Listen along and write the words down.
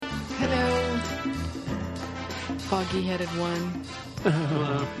foggy-headed one.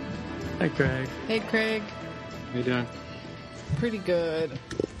 Hello. Hey, Craig. Hey, Craig. How you doing? Pretty good.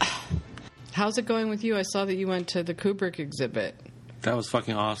 How's it going with you? I saw that you went to the Kubrick exhibit. That was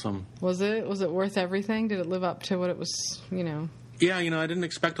fucking awesome. Was it? Was it worth everything? Did it live up to what it was, Yeah, I didn't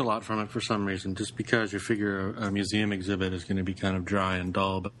expect a lot from it for some reason, just because you figure a museum exhibit is going to be kind of dry and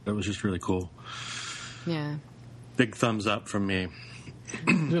dull, but it was just really cool. Yeah. Big thumbs up from me.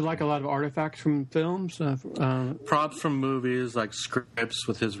 Is it like a lot of artifacts from films? Props from movies, like scripts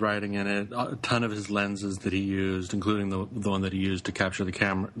with his writing in it, a ton of his lenses that he used, including the one that he used to capture the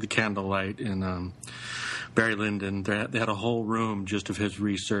candlelight in Barry Lyndon. They had a whole room just of his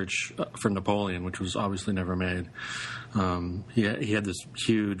research for Napoleon, which was obviously never made. He had this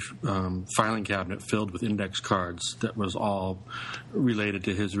huge filing cabinet filled with index cards that was all related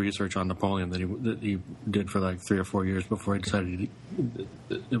to his research on Napoleon that he did for like 3 or 4 years before he decided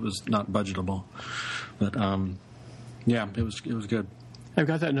it was not budgetable. But yeah, it was good. I've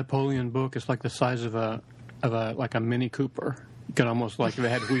got that Napoleon book. It's like the size of a Mini Cooper. You could almost, like, if it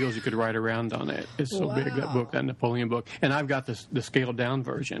had wheels, you could ride around on it. It's so big, that Napoleon book. And I've got the scaled down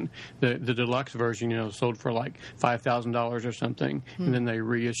version. The deluxe version, sold for like $5,000 or something. And then they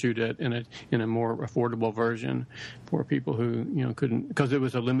reissued it in a more affordable version for people who, couldn't, because it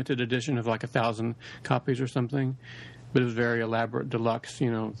was a limited edition of like 1,000 copies or something. But it was a very elaborate deluxe,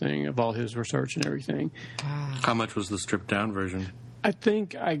 thing of all his research and everything. How much was the stripped down version? I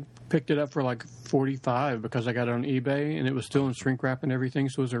think I picked it up for like $45 because I got it on eBay and it was still in shrink wrap and everything,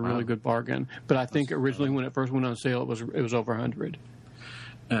 so it was a really good bargain. But I think originally when it first went on sale, it was over $100.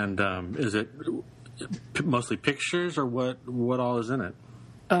 And is it mostly pictures or what all is in it?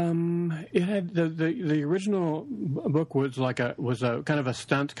 It had the original book was a kind of a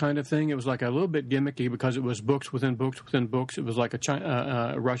stunt kind of thing. It was like a little bit gimmicky because it was books within books within books. It was like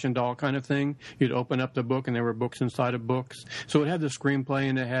a Russian doll kind of thing. You'd open up the book and there were books inside of books. So it had the screenplay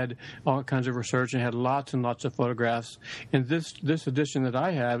and it had all kinds of research and it had lots and lots of photographs. And this edition that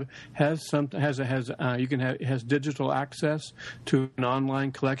I have has digital access to an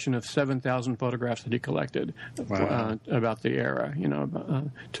online collection of 7,000 photographs that he collected about the era.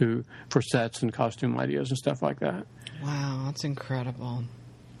 For sets and costume ideas and stuff like that. Wow, that's incredible.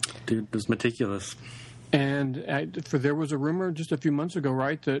 Dude is meticulous. And there was a rumor just a few months ago,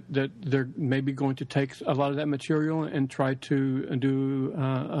 right, that they're maybe going to take a lot of that material and try to do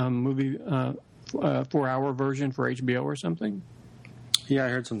a movie 4-hour version for HBO or something. Yeah, I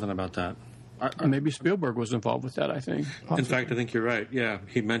heard something about that. Maybe Spielberg was involved with that, I think. Possibly. In fact, I think you're right. Yeah,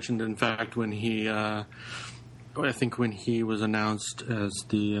 he mentioned, in fact, when he... I think when he was announced as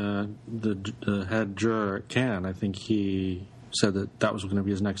the head juror at Cannes, I think he said that was going to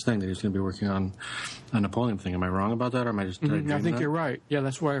be his next thing, that he was going to be working on a Napoleon thing. Am I wrong about that, or am I just... I think you're right. Yeah,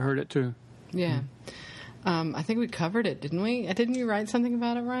 that's where I heard it, too. Yeah. I think we covered it, didn't we? Didn't you write something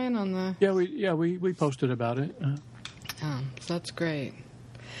about it, Ryan, on the... Yeah, we posted about it. So that's great.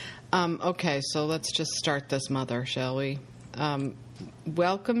 Okay, so let's just start this mother, shall we?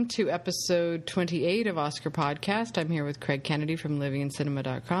 Welcome to episode 28 of Oscar Podcast. I'm here with Craig Kennedy from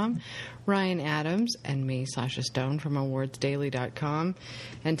livingincinema.com, Ryan Adams, and me, Sasha Stone, from awardsdaily.com.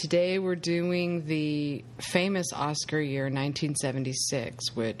 And today we're doing the famous Oscar year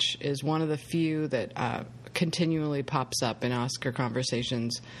 1976, which is one of the few that continually pops up in Oscar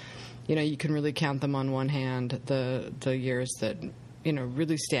conversations. You can really count them on one hand, the years that...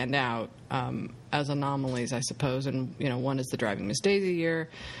 really stand out as anomalies, I suppose. And, one is the Driving Miss Daisy year,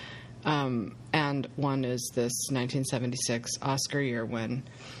 and one is this 1976 Oscar year when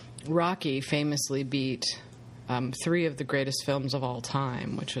Rocky famously beat 3 of the greatest films of all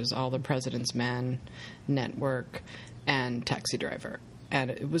time, which was All the President's Men, Network, and Taxi Driver. And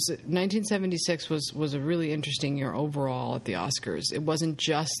it was 1976 was a really interesting year overall at the Oscars. It wasn't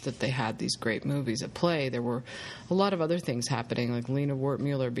just that they had these great movies at play. There were a lot of other things happening. Like Lena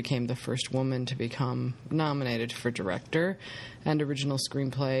Wertmuller became the first woman to become nominated for director and original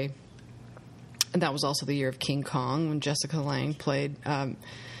screenplay. And that was also the year of King Kong, when Jessica Lange played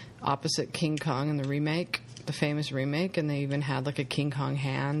opposite King Kong in the famous remake, and they even had like a King Kong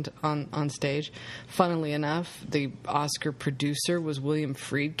hand on stage. Funnily enough, the Oscar producer was William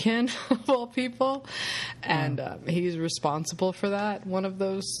Friedkin, of all people, and he's responsible for that, one of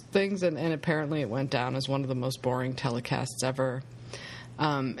those things, and apparently it went down as one of the most boring telecasts ever.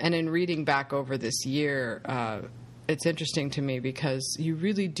 And in reading back over this year, it's interesting to me because you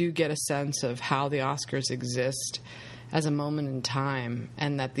really do get a sense of how the Oscars exist as a moment in time,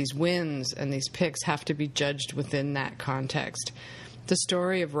 and that these wins and these picks have to be judged within that context. The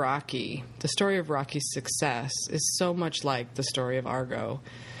story of Rocky, the story of Rocky's success, is so much like the story of Argo.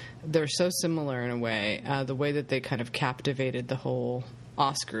 they're so similar in a way. The way that they kind of captivated the whole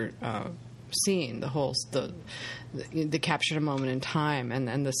Oscar scene, they captured a moment in time,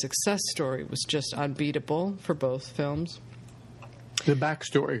 and the success story was just unbeatable for both films. The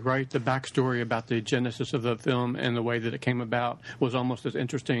backstory, right? The backstory about the genesis of the film and the way that it came about was almost as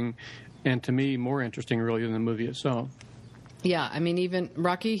interesting, and to me, more interesting, really, than the movie itself. Yeah, I mean, even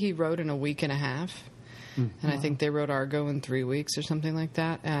Rocky, he wrote in a week and a half. And I think they wrote Argo in 3 weeks or something like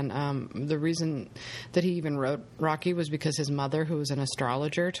that. And the reason that he even wrote Rocky was because his mother, who was an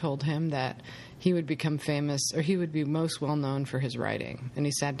astrologer, told him that he would become famous, or he would be most well known for his writing. And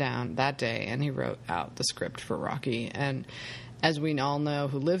he sat down that day and he wrote out the script for Rocky. And as we all know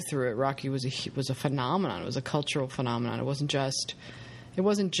who lived through it, Rocky was a phenomenon. It was a cultural phenomenon. It wasn't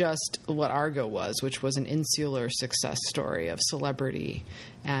just what Argo was, which was an insular success story of celebrity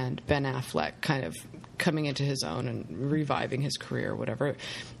and Ben Affleck kind of coming into his own and reviving his career or whatever.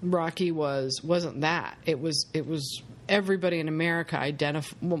 Rocky wasn't that. It was everybody in America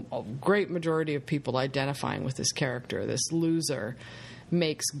a great majority of people identifying with this character, this loser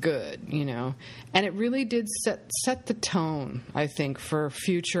makes good, and it really did set the tone, I think, for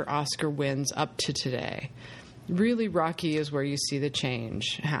future Oscar wins up to today. Really, Rocky is where you see the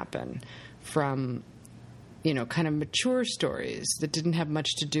change happen from, kind of mature stories that didn't have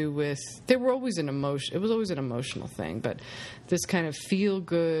much to do with. They were always it was always an emotional thing, but this kind of feel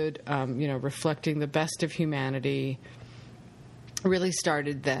good, reflecting the best of humanity, really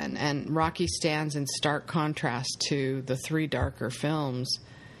started then. And Rocky stands in stark contrast to the three darker films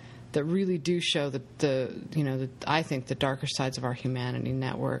that really do show I think the darker sides of our humanity.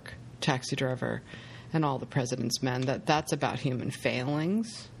 Network, Taxi Driver, and All the President's Men. That's about human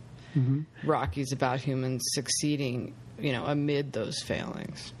failings. Mm-hmm. Rocky's about humans succeeding, amid those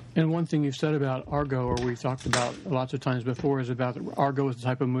failings. And one thing you've said about Argo, or we've talked about lots of times before, is about Argo is the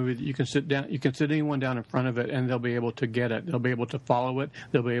type of movie that you can sit anyone down in front of it and they'll be able to get it. They'll be able to follow it.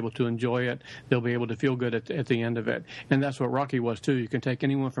 They'll be able to enjoy it. They'll be able to feel good at the end of it. And that's what Rocky was too. You can take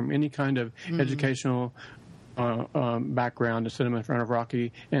anyone from any kind of educational background and sit them in front of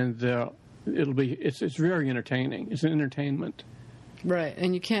Rocky, and it's very entertaining. It's an entertainment. Right,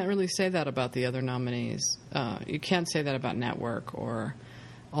 and you can't really say that about the other nominees. You can't say that about Network or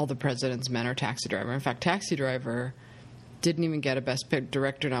All the President's Men or Taxi Driver. In fact, Taxi Driver didn't even get a Best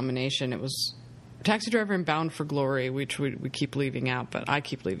Director nomination. It was Taxi Driver and Bound for Glory, which we keep leaving out, but I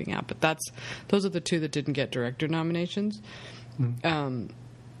keep leaving out. But those are the two that didn't get director nominations. Mm.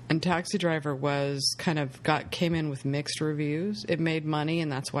 And Taxi Driver came in with mixed reviews. It made money,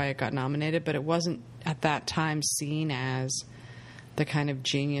 and that's why it got nominated, but it wasn't at that time seen as the kind of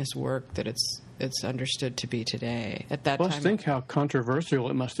genius work that it's understood to be today. At that time, think how controversial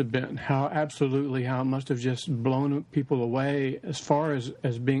it must have been. How it must have just blown people away as far as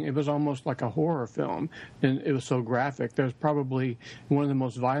being. It was almost like a horror film, and it was so graphic. There's probably one of the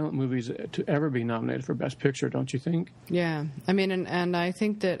most violent movies to ever be nominated for Best Picture, don't you think? Yeah, I mean, and I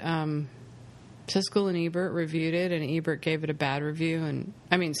think that Siskel and Ebert reviewed it, and Ebert gave it a bad review,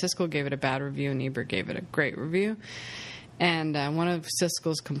 Siskel gave it a bad review, and Ebert gave it a great review. And one of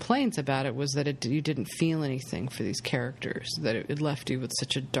Siskel's complaints about it was that you didn't feel anything for these characters, that it left you with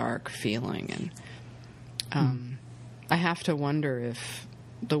such a dark feeling. And I have to wonder if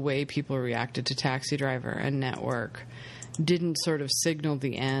the way people reacted to Taxi Driver and Network didn't sort of signal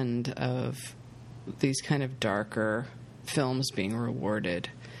the end of these kind of darker films being rewarded.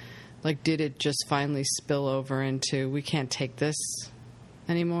 Like, did it just finally spill over into, we can't take this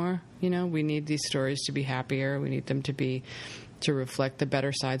anymore? We need these stories to be happier. We need them to reflect the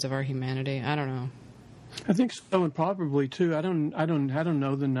better sides of our humanity. I don't know. I think so, and probably too. I don't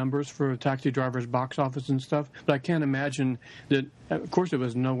know the numbers for Taxi Driver's box office and stuff, but I can't imagine that. Of course, it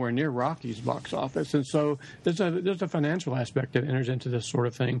was nowhere near Rocky's box office, and so there's a financial aspect that enters into this sort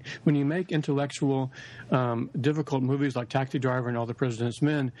of thing. When you make intellectual, difficult movies like Taxi Driver and All the President's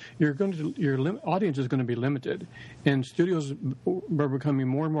Men, your audience is going to be limited, and studios were becoming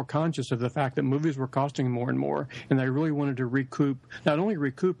more and more conscious of the fact that movies were costing more and more, and they really wanted to not only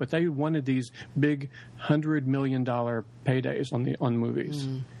recoup, but they wanted these big $100 million paydays on movies.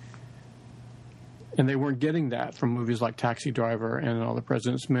 Mm. And they weren't getting that from movies like Taxi Driver and All the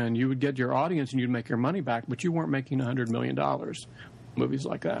President's Men. You would get your audience and you'd make your money back, but you weren't making $100 million. Movies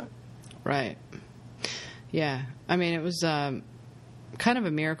like that. Right. Yeah. I mean, it was kind of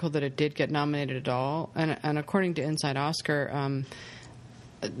a miracle that it did get nominated at all. And according to Inside Oscar,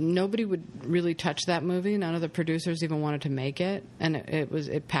 nobody would really touch that movie. None of the producers even wanted to make it. And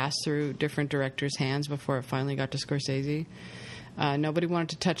it passed through different directors' hands before it finally got to Scorsese. Nobody wanted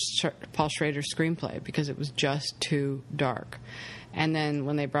to touch Paul Schrader's screenplay because it was just too dark. And then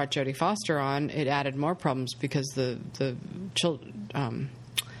when they brought Jodie Foster on, it added more problems because the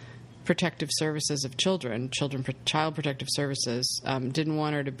protective services of child protective services didn't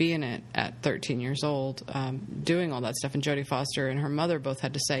want her to be in it at 13 years old, doing all that stuff. And Jodie Foster and her mother both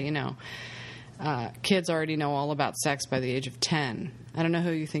had to say, kids already know all about sex by the age of 10. I don't know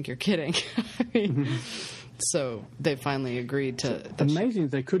who you think you're kidding. I mean, so they finally agreed to... Amazing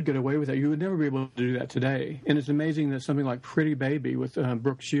that they could get away with that. You would never be able to do that today. And it's amazing that something like Pretty Baby with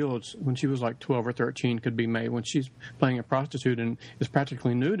Brooke Shields, when she was like 12 or 13, could be made. When she's playing a prostitute and is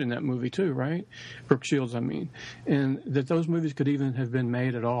practically nude in that movie too, right? Brooke Shields, I mean. And that those movies could even have been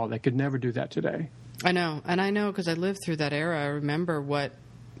made at all. They could never do that today. I know. And I know because I lived through that era. I remember what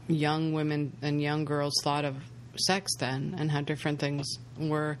young women and young girls thought of sex then and how different things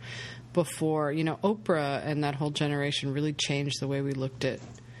were before. Oprah and that whole generation really changed the way we looked at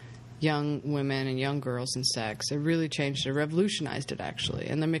young women and young girls and sex. It really changed it, revolutionized it, actually.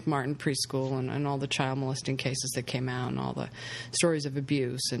 And the McMartin preschool and all the child molesting cases that came out and all the stories of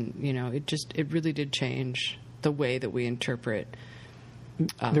abuse. And, it really did change the way that we interpret.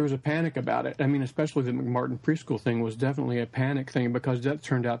 There was a panic about it. I mean, especially the McMartin preschool thing was definitely a panic thing because that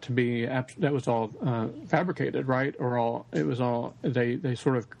turned out to be that was all fabricated, right? Or they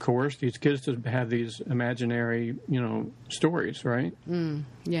sort of coerced these kids to have these imaginary, stories, right?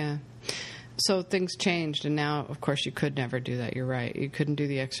 Yeah. So things changed, and now, of course, you could never do that. You're right. You couldn't do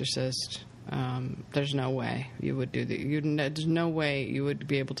The Exorcist. There's no way you would do there's no way you would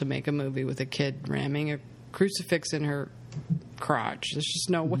be able to make a movie with a kid ramming a crucifix in her crotch. There's just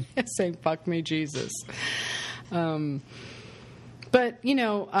no way of saying "fuck me, Jesus." But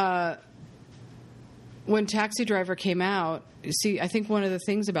when Taxi Driver came out, I think one of the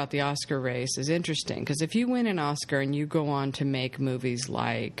things about the Oscar race is interesting because if you win an Oscar and you go on to make movies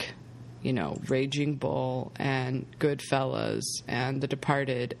like, Raging Bull and Goodfellas and The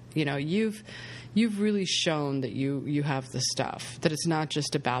Departed, you've really shown that you have the stuff, that it's not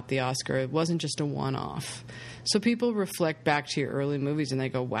just about the Oscar. It wasn't just a one-off. So people reflect back to your early movies and they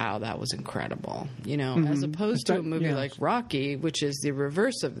go, wow, that was incredible, as opposed to a movie like Rocky, which is the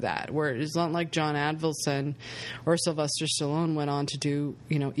reverse of that, where it's not like John Avildsen or Sylvester Stallone went on to do,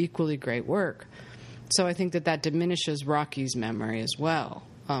 equally great work. So I think that diminishes Rocky's memory as well,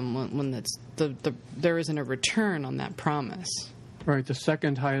 when there isn't a return on that promise. Right. The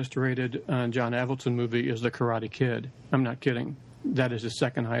second highest rated John Avildsen movie is The Karate Kid. I'm not kidding. That is his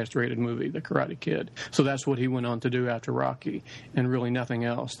second highest rated movie, The Karate Kid. So that's what he went on to do after Rocky, and really nothing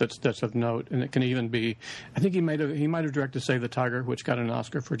else that's of note. And it can even be, I think he might have directed Save the Tiger, which got an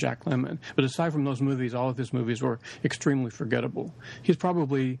Oscar for Jack Lemmon. But aside from those movies, all of his movies were extremely forgettable. He's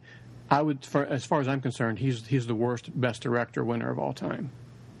probably, as far as I'm concerned, he's the worst Best Director winner of all time.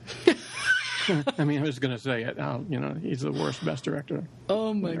 I mean, I was going to say it. He's the worst Best Director.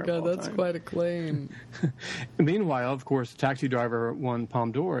 Oh my God, that's quite a claim. Meanwhile, of course, Taxi Driver won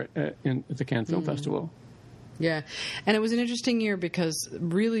Palme d'Or at the Cannes Film Festival. Yeah, and it was an interesting year because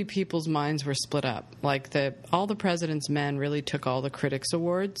really people's minds were split up. Like all the President's Men really took all the critics'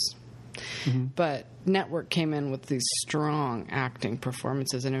 awards. Mm-hmm. But Network came in with these strong acting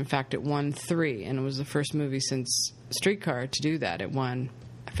performances, and in fact, it won 3, and it was the first movie since Streetcar to do that. It won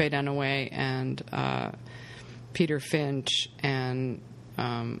Faye Dunaway and Peter Finch and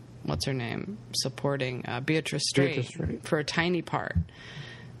what's her name supporting Beatrice Straight for a tiny part.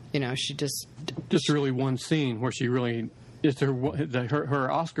 She just really one scene where she really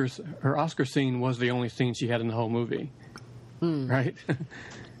her Oscar scene was the only scene she had in the whole movie, right?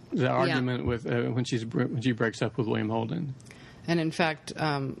 The argument with when she breaks up with William Holden, and in fact.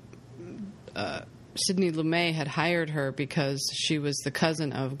 Sidney Lumet had hired her because she was the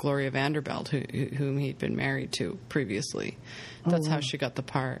cousin of Gloria Vanderbilt, whom he'd been married to previously. That's how she got the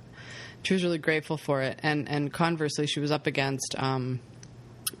part. She was really grateful for it. And conversely, she was up against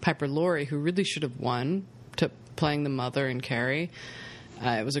Piper Laurie, who really should have won, playing the mother in Carrie.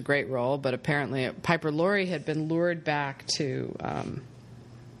 It was a great role, but apparently Piper Laurie had been lured back to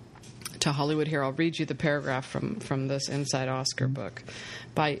Hollywood. Here, I'll read you the paragraph from this Inside Oscar book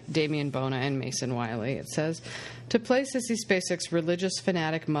by Damien Bona and Mason Wiley. It says, to play Sissy Spacek's religious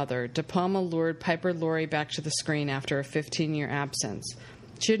fanatic mother, De Palma lured Piper Laurie back to the screen after a 15-year absence.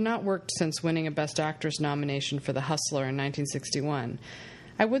 She had not worked since winning a Best Actress nomination for The Hustler in 1961.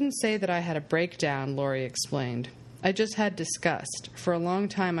 I wouldn't say that I had a breakdown, Laurie explained. I just had disgust. For a long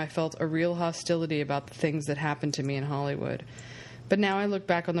time, I felt a real hostility about the things that happened to me in Hollywood. But now I look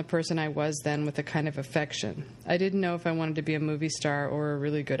back on the person I was then with a kind of affection. I didn't know if I wanted to be a movie star or a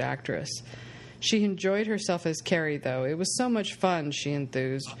really good actress. She enjoyed herself as Carrie, though. It was so much fun, she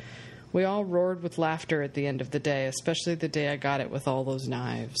enthused. We all roared with laughter at the end of the day, especially the day I got it with all those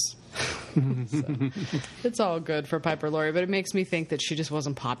knives. So, it's all good for Piper Laurie, but it makes me think that she just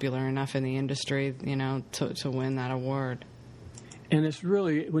wasn't popular enough in the industry, to win that award. And it's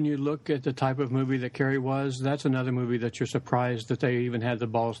really, when you look at the type of movie that Carrie was, that's another movie that you're surprised that they even had the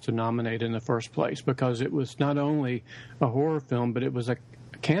balls to nominate in the first place, because it was not only a horror film, but it was a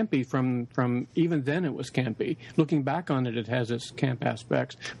campy from even then it was campy. Looking back on it, it has its camp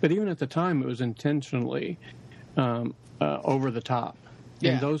aspects, but even at the time it was intentionally over the top.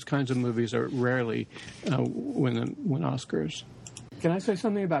 Yeah. And those kinds of movies are rarely win Oscars. Can I say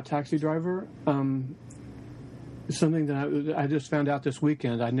something about Taxi Driver? Something that I just found out this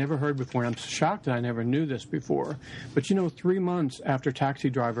weekend. I never heard before. I'm shocked that I never knew this before. But 3 months after Taxi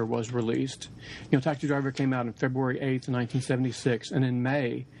Driver was released, Taxi Driver came out on February 8th, 1976, and in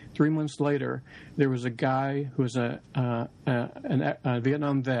May, 3 months later, there was a guy who was a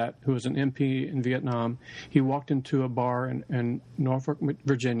Vietnam vet who was an MP in Vietnam. He walked into a bar in Norfolk,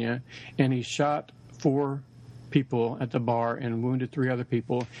 Virginia, and he shot 4 people at the bar and wounded 3 other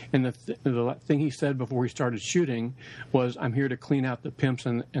people. And the thing he said before he started shooting was, "I'm here to clean out the pimps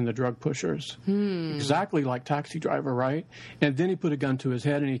and the drug pushers." Exactly like Taxi Driver, right? And then he put a gun to his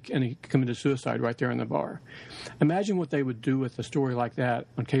head and he committed suicide right there in the bar. Imagine what they would do with a story like that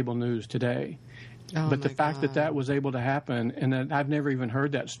on cable news today. But the fact that was able to happen, and that I've never even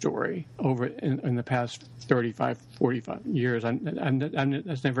heard that story over in the past 35, 45 years.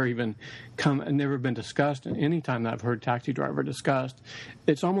 That's never even never been discussed. And any time that I've heard Taxi Driver discussed,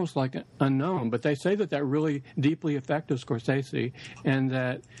 it's almost like unknown. But they say that really deeply affected Scorsese, and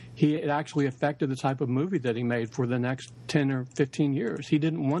that it actually affected the type of movie that he made for the next 10 or 15 years. He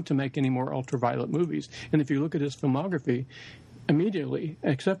didn't want to make any more ultraviolet movies. And if you look at his filmography, immediately,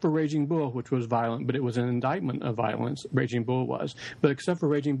 except for Raging Bull, which was violent, but it was an indictment of violence, Raging Bull was. But except for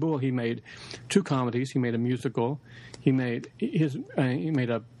Raging Bull, he made 2 comedies. He made a musical. He made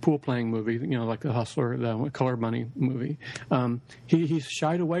a pool-playing movie, like The Hustler, the Color Money movie. He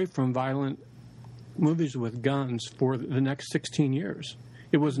shied away from violent movies with guns for the next 16 years.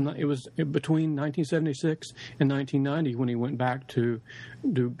 It was between 1976 and 1990 when he went back to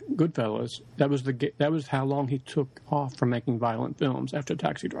do Goodfellas. That was how long he took off from making violent films after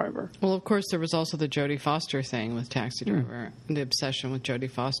Taxi Driver. Well, of course, there was also the Jodie Foster thing with Taxi Driver, the obsession with Jodie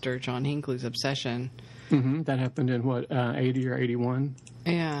Foster, John Hinckley's obsession. Mm-hmm. That happened in 80 or 81?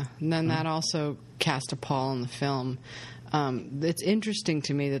 Yeah, and then that also cast a pall in the film. It's interesting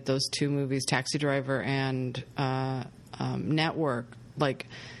to me that those 2 movies, Taxi Driver and Network,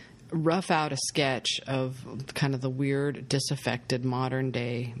 rough out a sketch of kind of the weird, disaffected modern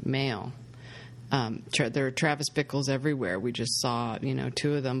day male. There are Travis Bickles everywhere. We just saw,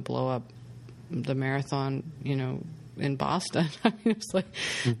 2 of them blow up the marathon, in Boston. It's like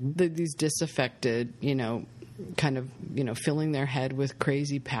these disaffected, kind of, filling their head with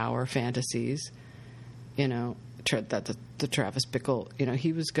crazy power fantasies. That the Travis Bickle,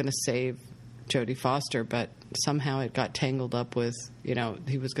 he was going to save Jodie Foster, but somehow it got tangled up with,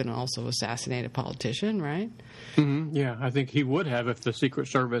 he was going to also assassinate a politician, right? Mm-hmm. Yeah, I think he would have if the Secret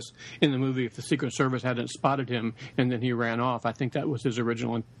Service, in the movie, if the Secret Service hadn't spotted him and then he ran off. I think that was his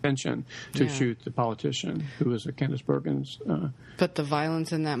original intention, to shoot the politician, who was Candice Bergen's. But the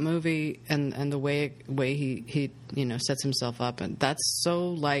violence in that movie and the way he sets himself up, and that's so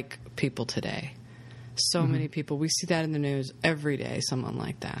like people today. So many people. We see that in the news every day, someone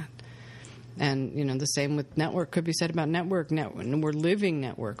like that. And, the same with Network could be said about Network. We're living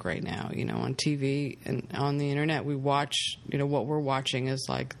Network right now, on TV and on the Internet. We watch, what we're watching is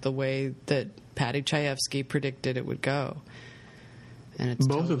like the way that Patty Chayefsky predicted it would go. And it's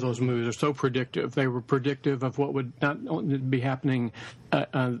both of those movies are so predictive. They were predictive of what would not only be happening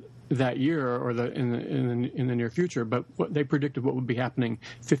that year or in the near future, but they predicted what would be happening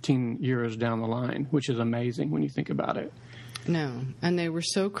 15 years down the line, which is amazing when you think about it. No, and they were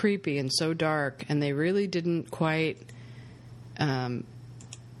so creepy and so dark, and they really didn't quite,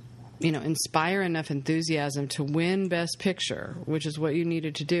 inspire enough enthusiasm to win Best Picture, which is what you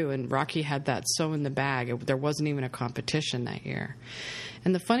needed to do. And Rocky had that so in the bag. There wasn't even a competition that year.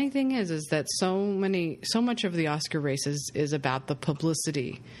 And the funny thing is that so much of the Oscar races is about the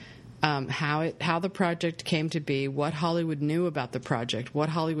publicity. How the project came to be, what Hollywood knew about the project, what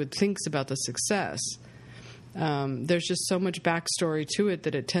Hollywood thinks about the success. There's just so much backstory to it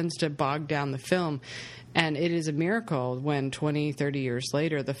that it tends to bog down the film. And it is a miracle when 20, 30 years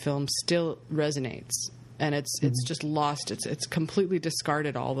later, the film still resonates. And it's just lost. It's completely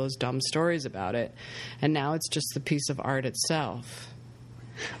discarded all those dumb stories about it. And now it's just the piece of art itself.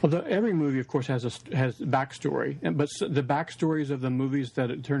 Although every movie, of course, has backstory, but the backstories of the movies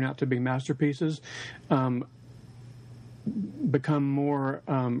that turn out to be masterpieces become more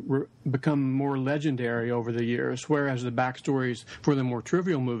legendary over the years. Whereas the backstories for the more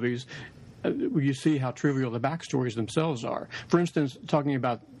trivial movies, you see how trivial the backstories themselves are. For instance, talking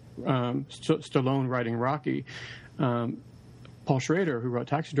about Stallone writing Rocky, Paul Schrader, who wrote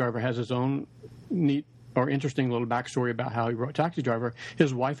Taxi Driver, has his own neat or interesting little backstory about how he wrote Taxi Driver.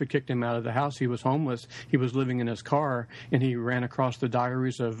 His wife had kicked him out of the house. He was homeless. He was living in his car, and he ran across the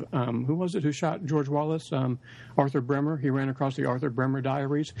diaries of, who was it who shot George Wallace? Arthur Bremer. He ran across the Arthur Bremer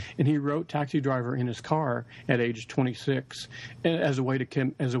diaries, and he wrote Taxi Driver in his car at age 26 as a way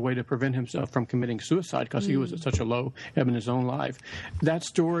to prevent himself from committing suicide because he was at such a low ebb in his own life. That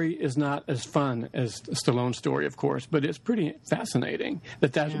story is not as fun as Stallone's story, of course, but it's pretty fascinating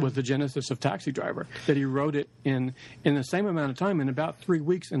that was the genesis of Taxi Driver, that he wrote it in the same amount of time, in about 3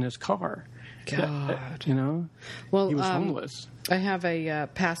 weeks, in his car. God. Well, he was homeless. I have a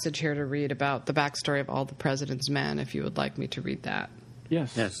passage here to read about the backstory of All the President's Men, if you would like me to read that.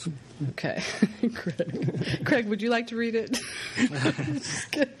 Yes. Okay. Craig, would you like to read it?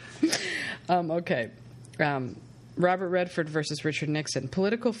 Okay. Robert Redford versus Richard Nixon.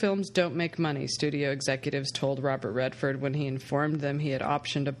 Political films don't make money, studio executives told Robert Redford when he informed them he had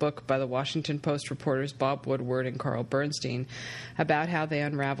optioned a book by the Washington Post reporters Bob Woodward and Carl Bernstein about how they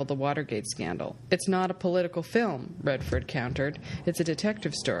unraveled the Watergate scandal. It's not a political film, Redford countered. It's a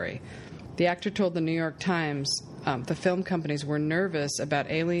detective story. The actor told the New York Times the film companies were nervous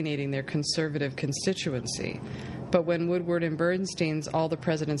about alienating their conservative constituency. But when Woodward and Bernstein's All the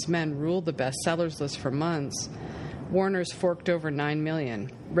President's Men ruled the bestsellers list for months, Warner's forked over $9 million.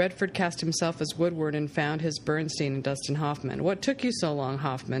 Redford cast himself as Woodward and found his Bernstein and Dustin Hoffman. "What took you so long?"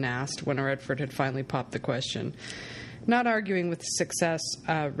 Hoffman asked when Redford had finally popped the question. Not arguing with success,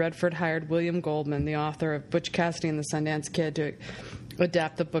 Redford hired William Goldman, the author of Butch Cassidy and the Sundance Kid, to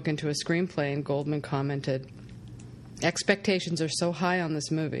adapt the book into a screenplay, and Goldman commented, "Expectations are so high on this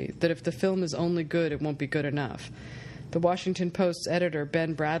movie that if the film is only good, it won't be good enough." The Washington Post's editor,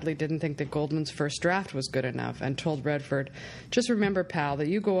 Ben Bradley, didn't think that Goldman's first draft was good enough and told Redford, "Just remember, pal, that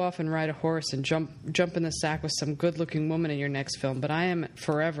you go off and ride a horse and jump in the sack with some good-looking woman in your next film, but I am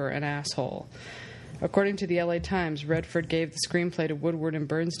forever an asshole." According to the LA Times, Redford gave the screenplay to Woodward and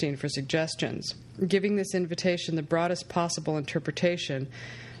Bernstein for suggestions. Giving this invitation the broadest possible interpretation,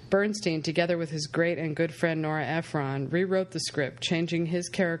 Bernstein, together with his great and good friend Nora Ephron, rewrote the script, changing his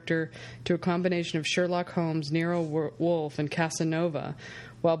character to a combination of Sherlock Holmes, Nero Wolfe, and Casanova,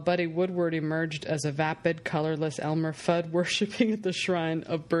 while Buddy Woodward emerged as a vapid, colorless Elmer Fudd worshipping at the shrine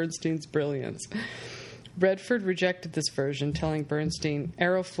of Bernstein's brilliance. Redford rejected this version, telling Bernstein,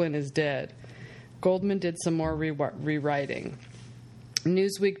 "Errol Flynn is dead." Goldman did some more rewriting.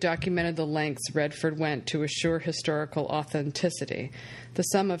 Newsweek documented the lengths Redford went to assure historical authenticity. The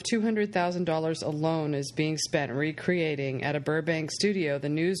sum of $200,000 alone is being spent recreating at a Burbank studio the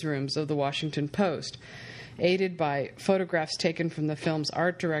newsrooms of the Washington Post, aided by photographs taken from the film's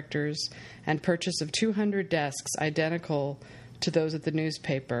art directors and purchase of 200 desks identical to those at the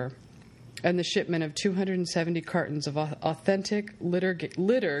newspaper, and the shipment of 270 cartons of authentic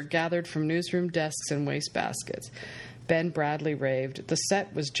litter gathered from newsroom desks and wastebaskets. Ben Bradley raved, "The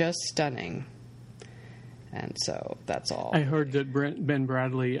set was just stunning." And so that's all. I heard that Ben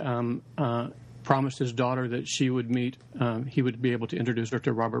Bradley promised his daughter that she would meet, he would be able to introduce her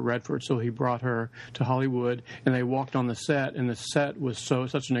to Robert Redford, so he brought her to Hollywood, and they walked on the set, and the set was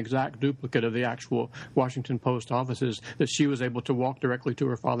such an exact duplicate of the actual Washington Post offices that she was able to walk directly to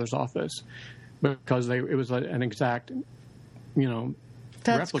her father's office because it was an exact,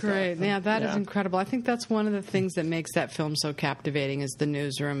 That's replica. great. Yeah, that is incredible. I think that's one of the things that makes that film so captivating is the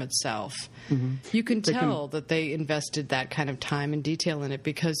newsroom itself. Mm-hmm. You can tell that they invested that kind of time and detail in it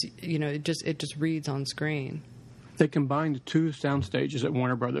because, it just reads on screen. They combined two sound stages at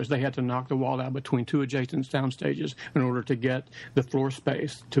Warner Brothers. They had to knock the wall out between two adjacent sound stages in order to get the floor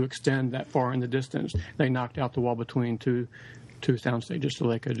space to extend that far in the distance. They knocked out the wall between two sound stages so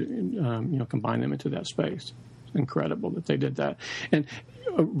they could combine them into that space. Incredible that they did that. And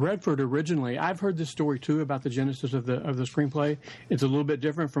Redford originally, I've heard this story too about the genesis of the screenplay. It's a little bit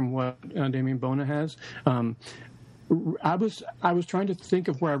different from what Damien Bona has. I was trying to think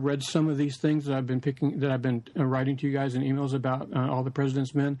of where I've read some of these things that I've been writing to you guys in emails about All the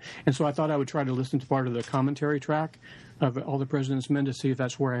President's Men, and so I thought I would try to listen to part of the commentary track of All the President's Men to see if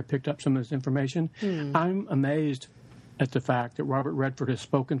that's where I picked up some of this information. I'm amazed at the fact that Robert Redford has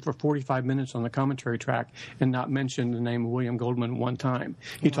spoken for 45 minutes on the commentary track and not mentioned the name of William Goldman one time.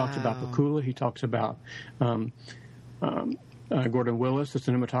 He talks about Pakula. He talks about Gordon Willis, the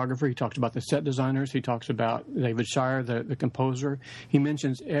cinematographer. He talks about the set designers. He talks about David Shire, the composer. He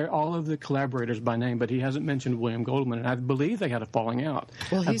mentions all of the collaborators by name, but he hasn't mentioned William Goldman. And I believe they had a falling out.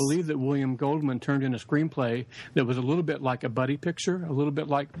 Well, I believe that William Goldman turned in a screenplay that was a little bit like a buddy picture, a little bit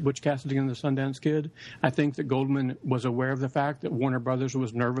like Butch Cassidy and the Sundance Kid. I think that Goldman was aware of the fact that Warner Brothers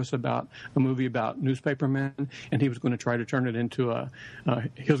was nervous about a movie about newspapermen, and he was going to try to turn it into a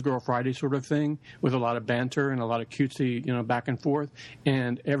His Girl Friday sort of thing with a lot of banter and a lot of cutesy, back and forth.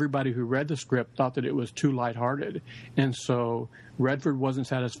 And everybody who read the script thought that it was too lighthearted. And so Redford wasn't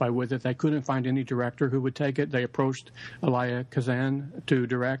satisfied with it. They couldn't find any director who would take it. They approached Elia Kazan to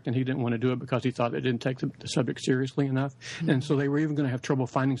direct, and he didn't want to do it because he thought it didn't take the subject seriously enough. Mm-hmm. And so they were even going to have trouble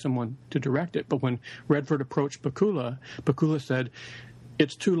finding someone to direct it. But when Redford approached Pakula said,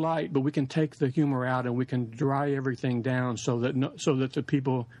 it's too light, but we can take the humor out and we can dry everything down so that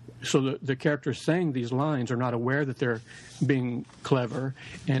the characters saying these lines are not aware that they're being clever,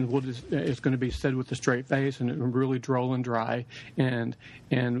 and it's going to be said with a straight face and really droll and dry, so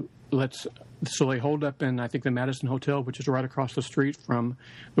they hold up in, I think, the Madison Hotel, which is right across the street from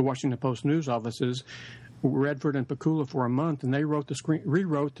the Washington Post news offices, Redford and Pakula for a month, and they rewrote the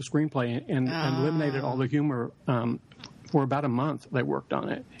screenplay and eliminated all the humor. For about a month, they worked on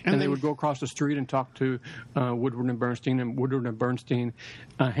it, and they would go across the street and talk to Woodward and Bernstein, and Woodward and Bernstein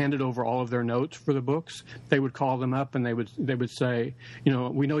handed over all of their notes for the books. They would call them up, and they would say,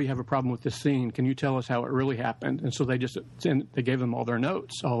 we know you have a problem with this scene. Can you tell us how it really happened? And so they gave them all their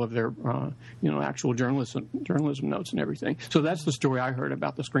notes, all of their actual journalism notes and everything. So that's the story I heard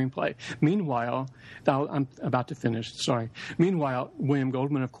about the screenplay. Meanwhile, I'm about to finish. Sorry. Meanwhile, William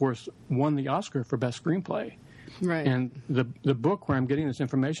Goldman, of course, won the Oscar for Best Screenplay. Right. And the book where I'm getting this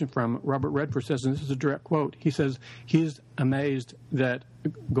information from, Robert Redford says, and this is a direct quote, he says he's amazed that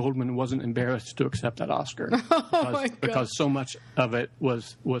Goldman wasn't embarrassed to accept that Oscar because so much of it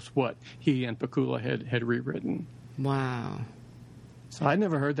was what he and Pakula had rewritten. Wow. So I'd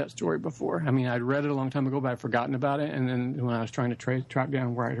never heard that story before. I mean, I'd read it a long time ago, but I'd forgotten about it. And then when I was trying to track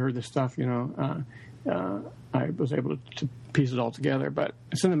down where I'd heard this stuff, I was able to piece it all together. But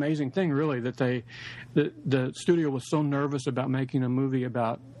it's an amazing thing, really, that the studio was so nervous about making a movie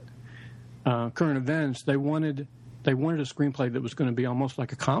about current events. They wanted a screenplay that was going to be almost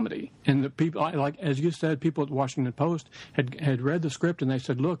like a comedy. And the people, like as you said, people at the Washington Post had read the script, and they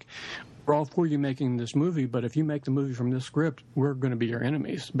said, "Look, we're all for you making this movie, but if you make the movie from this script, we're going to be your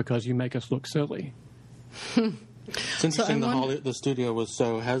enemies because you make us look silly." It's interesting the studio was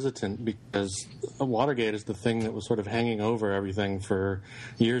so hesitant because Watergate is the thing that was sort of hanging over everything for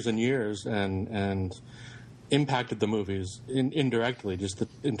years and years and impacted the movies indirectly, just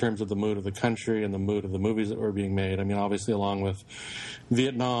in terms of the mood of the country and the mood of the movies that were being made. I mean, obviously, along with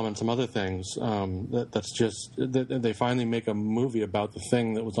Vietnam and some other things, that's just that they finally make a movie about the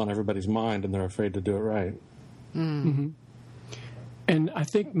thing that was on everybody's mind, and they're afraid to do it right. Mm-hmm. And I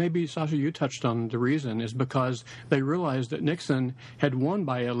think maybe, Sasha, you touched on the reason is because they realized that Nixon had won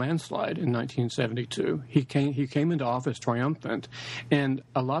by a landslide in 1972. He came into office triumphant, and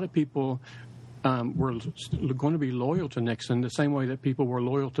a lot of people were going to be loyal to Nixon the same way that people were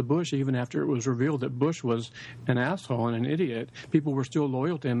loyal to Bush even after it was revealed that Bush was an asshole and an idiot. People were still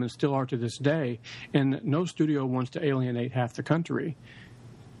loyal to him and still are to this day, and no studio wants to alienate half the country.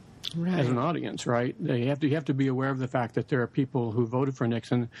 Right. As an audience, right? You have to be aware of the fact that there are people who voted for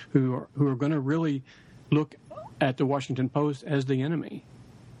Nixon who are going to really look at the Washington Post as the enemy.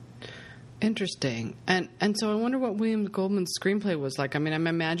 Interesting. And so I wonder what William Goldman's screenplay was like. I mean, I'm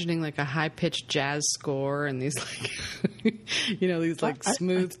imagining like a high-pitched jazz score and these these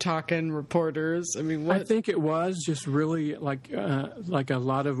smooth talking reporters. I mean, what? I think it was just really like a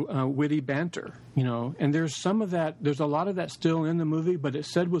lot of witty banter, and there's some of that, there's a lot of that still in the movie, but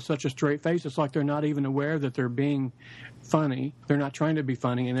it's said with such a straight face. It's like they're not even aware that they're being funny. They're not trying to be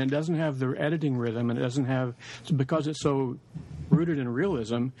funny, and it doesn't have the editing rhythm, and it doesn't have, because it's so rooted in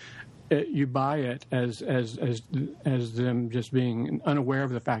realism, you buy it as them just being unaware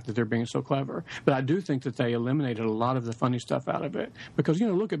of the fact that they're being so clever. But I do think that they eliminated a lot of the funny stuff out of it. Because,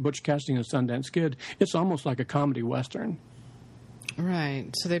 look at Butch Cassidy and Sundance Kid. It's almost like a comedy Western. Right.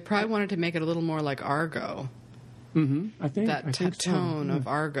 So they probably wanted to make it a little more like Argo. Mm-hmm. I think tone so. of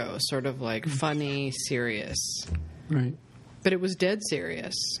Argo, sort of like funny, serious. Right. But it was dead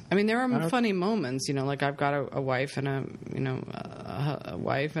serious. I mean, there are funny moments, like I've got a wife and a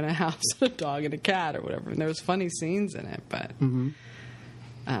wife and a house and a dog and a cat or whatever. And there was funny scenes in it, but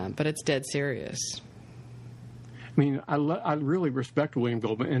it's dead serious. mean, I really respect William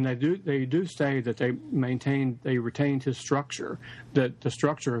Goldman, and they do say that they retained his structure, that the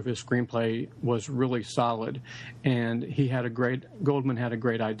structure of his screenplay was really solid, and Goldman had a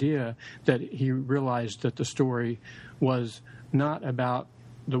great idea that he realized that the story was not about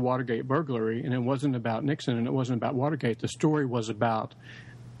the Watergate burglary, and it wasn't about Nixon, and it wasn't about Watergate. The story was about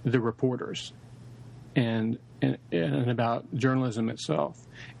the reporters and about journalism itself.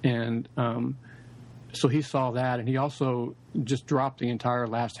 And so he saw that, and he also just dropped the entire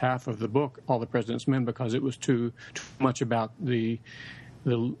last half of the book, All the President's Men, because it was too much about the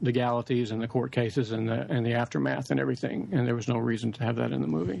legalities and the court cases and the aftermath and everything, and there was no reason to have that in the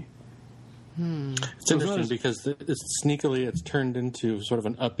movie. It's interesting because it's turned into sort of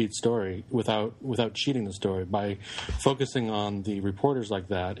an upbeat story without cheating the story. By focusing on the reporters like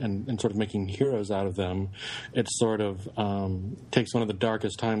that and sort of making heroes out of them, it sort of takes one of the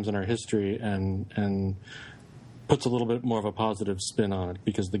darkest times in our history and puts a little bit more of a positive spin on it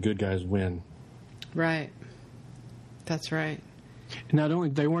because the good guys win. Right. That's right. Not only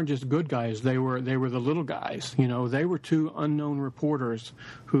they weren't just good guys, they were the little guys. You know, they were two unknown reporters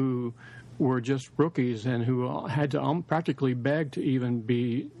who were just rookies and who had to practically beg to even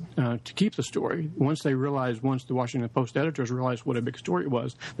be to keep the story. Once the Washington Post editors realized what a big story it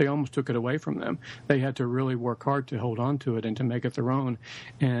was, they almost took it away from them. They had to really work hard to hold on to it and to make it their own.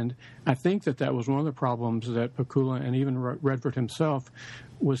 And I think that was one of the problems that Pakula and even Redford himself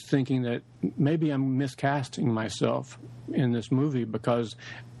was thinking, that maybe I'm miscasting myself in this movie because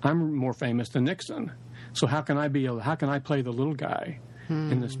I'm more famous than Nixon. So how can I play the little guy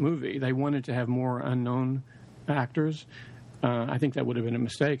in this movie? They wanted to have more unknown actors. I think that would have been a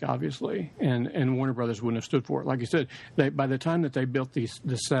mistake, obviously, and Warner Brothers wouldn't have stood for it. Like you said, by the time that they built the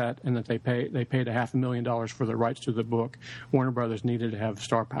set and that they paid $500,000 for the rights to the book, Warner Brothers needed to have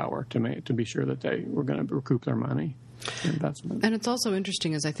star power to be sure that they were going to recoup their money. Investment. And it's also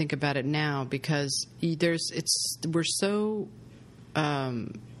interesting as I think about it now, because it's so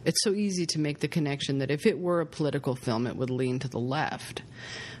easy to make the connection that if it were a political film, it would lean to the left.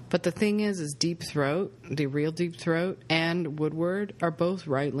 But the thing is Deep Throat, the real Deep Throat, and Woodward are both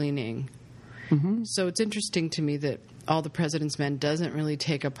right-leaning. Mm-hmm. So it's interesting to me that All the President's Men doesn't really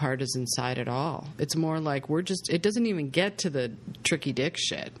take a partisan side at all. It's more like it doesn't even get to the tricky dick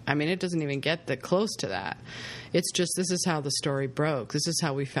shit. I mean, it doesn't even get close to that. It's just, this is how the story broke. This is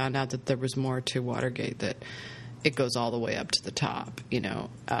how we found out that there was more to Watergate, that it goes all the way up to the top, you know.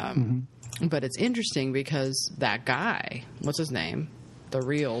 But it's interesting because that guy, what's his name? The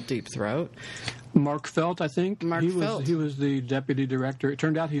real Deep Throat. Mark Felt, I think. Felt. He was the deputy director. It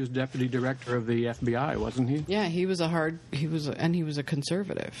turned out he was deputy director of the FBI, wasn't he? Yeah, he was a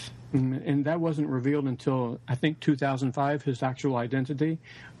conservative. And that wasn't revealed until, I think, 2005, his actual identity.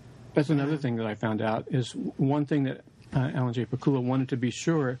 That's another thing that I found out, is one thing that Alan J. Pakula wanted to be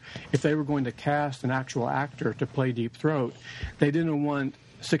sure, if they were going to cast an actual actor to play Deep Throat, they didn't want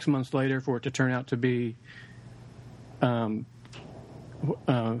 6 months later for it to turn out to be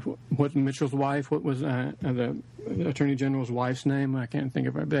what Mitchell's wife, what was the Attorney General's wife's name? I can't think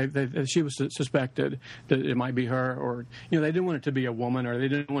of her. She was suspected that it might be her, or, you know, they didn't want it to be a woman, or they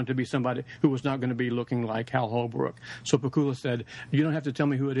didn't want it to be somebody who was not going to be looking like Hal Holbrook. So Pakula said, you don't have to tell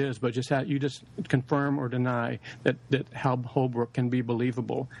me who it is, but you just confirm or deny that Hal Holbrook can be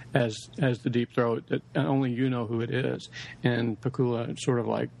believable as the Deep Throat, that only you know who it is. And Pakula sort of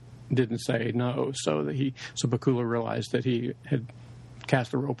like didn't say no, so Pakula realized that he had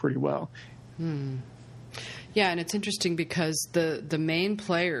cast the role pretty well. Yeah, and it's interesting because the main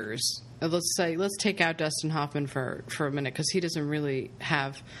players, let's take out Dustin Hoffman for a minute, because he doesn't really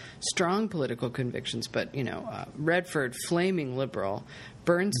have strong political convictions, but, you know, Redford, flaming liberal,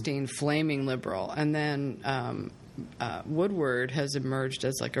 Bernstein, flaming liberal, and then Woodward has emerged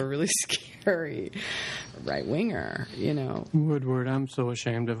as like a really scary right-winger, you know. Woodward, I'm so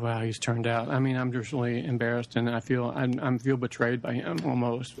ashamed of how he's turned out. I mean, I'm just really embarrassed, and I feel betrayed by him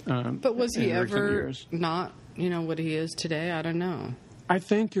almost. But was he ever not, you know, what he is today? I don't know. I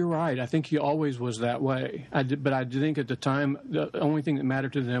think you're right. I think he always was that way. But I think at the time, the only thing that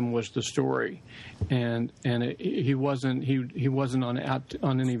mattered to them was the story, and he wasn't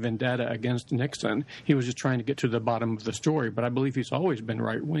on any vendetta against Nixon. He was just trying to get to the bottom of the story. But I believe he's always been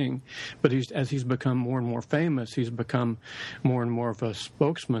right wing. But as he's become more and more famous, he's become more and more of a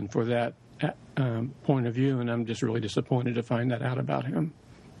spokesman for that point of view. And I'm just really disappointed to find that out about him.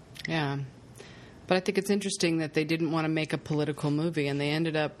 Yeah. But I think it's interesting that they didn't want to make a political movie, and they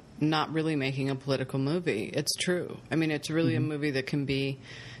ended up not really making a political movie. It's true. I mean, it's really a movie that can be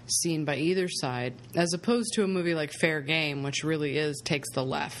seen by either side, as opposed to a movie like Fair Game, which really takes the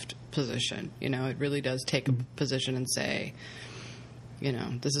left position. You know, it really does take a position and say, you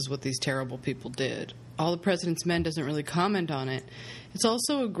know, this is what these terrible people did. All the President's Men doesn't really comment on it. It's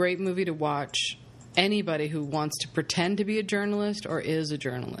also a great movie to watch anybody who wants to pretend to be a journalist or is a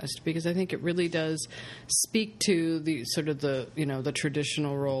journalist, because I think it really does speak to the sort of the, you know, the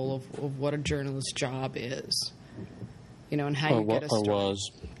traditional role of what a journalist's job is, you know, and how you get a story.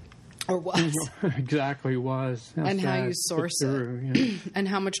 Or was. Exactly, was. That's and how sad. you source it. Yeah. And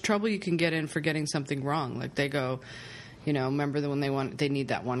how much trouble you can get in for getting something wrong. Like they go, you know, remember when they need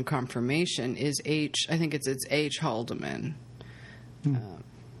that one confirmation, I think it's H. Haldeman.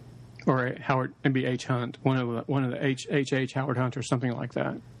 Or Howard, maybe H. Hunt, one of the H. Howard Hunt or something like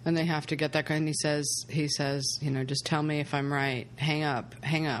that. And they have to get that guy, and he says, you know, just tell me if I'm right. Hang up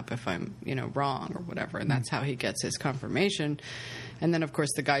if I'm, you know, wrong or whatever. And that's how he gets his confirmation. And then, of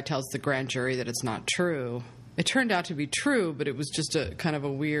course, the guy tells the grand jury that it's not true. It turned out to be true, but it was just a kind of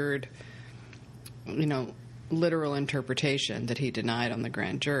a weird, you know, literal interpretation that he denied on the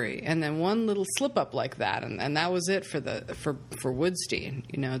grand jury. And then one little slip up like that, and that was it for Woodstein.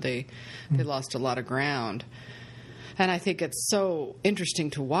 You know, they lost a lot of ground. And I think it's so interesting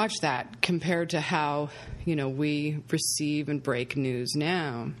to watch that compared to how, you know, we receive and break news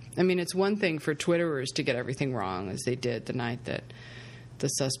now. I mean, it's one thing for Twitterers to get everything wrong, as they did the night that the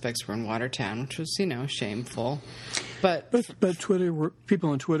suspects were in Watertown, which was, you know, shameful. But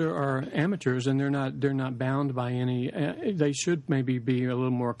people on Twitter are amateurs, and they're not bound by any. They should maybe be a little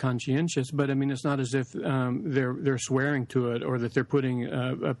more conscientious. But I mean, it's not as if they're swearing to it or that they're putting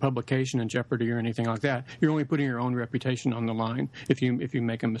a publication in jeopardy or anything like that. You're only putting your own reputation on the line if you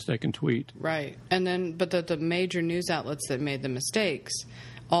make a mistaken tweet. Right, and then but the major news outlets that made the mistakes,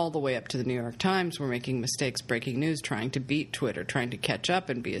 all the way up to the New York Times, were making mistakes breaking news, trying to beat Twitter, trying to catch up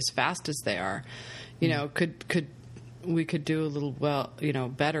and be as fast as they are. You know, we could do a little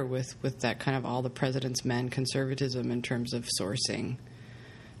better with that kind of all the President's Men conservatism in terms of sourcing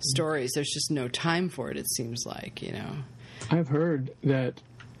stories. There's just no time for it, it seems like, you know. I've heard that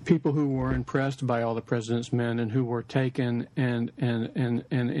people who were impressed by all the President's Men and who were taken and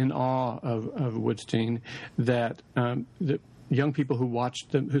in awe of Woodstein, that young people who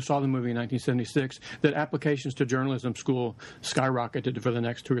saw the movie in 1976, that applications to journalism school skyrocketed for the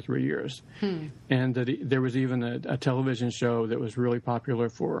next 2 or 3 years. And that there was even a television show that was really popular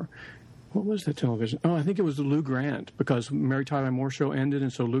for, what was the television? Oh, I think it was Lou Grant, because Mary Tyler Moore Show ended,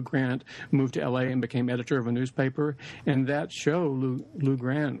 and so Lou Grant moved to L.A. and became editor of a newspaper. And that show, Lou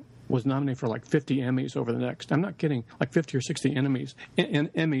Grant, was nominated for like 50 Emmys over the next, I'm not kidding, like 50 or 60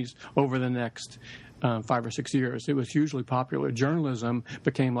 Emmys over the next 5 or 6 years. It was hugely popular. Journalism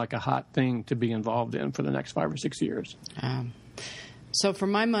became like a hot thing to be involved in for the next 5 or 6 years. So for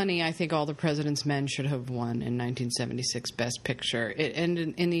my money, I think All the President's Men should have won in 1976 Best Picture.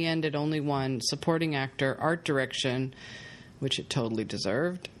 In the end, it only won Supporting Actor, Art Direction, which it totally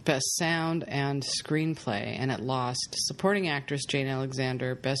deserved, Best Sound, and Screenplay, and it lost Supporting Actress Jane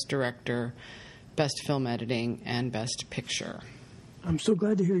Alexander, Best Director, Best Film Editing, and Best Picture. I'm so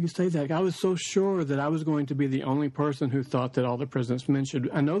glad to hear you say that. I was so sure that I was going to be the only person who thought that All the President's Men should.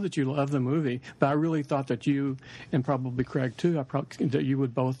 I know that you love the movie, but I really thought that you, and probably Craig too, that you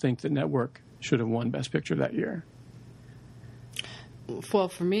would both think that Network should have won Best Picture that year. Well,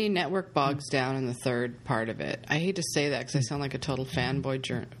 for me, Network bogs down in the third part of it. I hate to say that because I sound like a total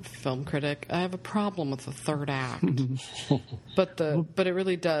fanboy film critic. I have a problem with the third act, but it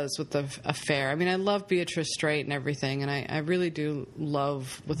really does with the affair. I mean, I love Beatrice Straight and everything, and I really do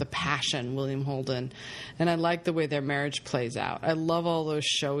love with a passion William Holden, and I like the way their marriage plays out. I love all those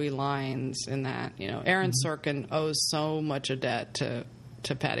showy lines in that. You know, Aaron Sorkin owes so much a debt to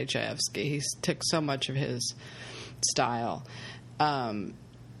Paddy Chayefsky. He took so much of his style.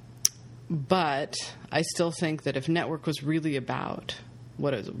 But I still think that if Network was really about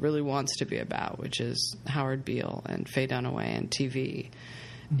what it really wants to be about, which is Howard Beale and Faye Dunaway and TV,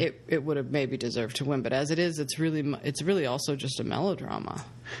 it would have maybe deserved to win. But as it is, it's really also just a melodrama.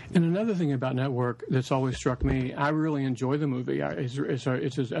 And another thing about Network that's always struck me, I really enjoy the movie.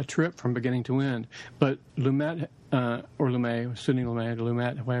 It's a trip from beginning to end. But Lumet or Lumet, Sidney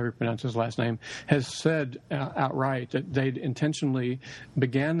Lumet, however you pronounce his last name, has said outright that they intentionally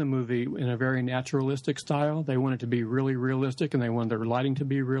began the movie in a very naturalistic style. They wanted to be really realistic, and they wanted their lighting to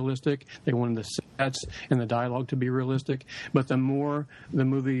be realistic. They wanted the sets and the dialogue to be realistic. But the more the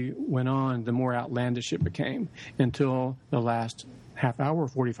movie went on, the more outlandish it became, until the last half hour,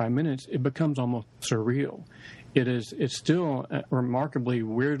 45 minutes, it becomes almost surreal. It's still remarkably,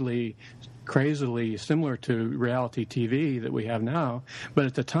 weirdly, crazily similar to reality TV that we have now, but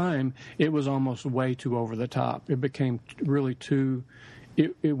at the time it was almost way too over the top. It became really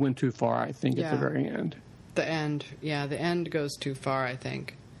it went too far, I think, at the very end. The end goes too far, I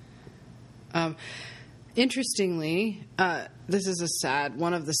think. Interestingly, this is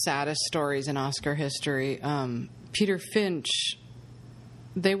one of the saddest stories in Oscar history. Peter Finch,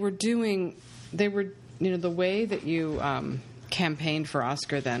 the way that you campaigned for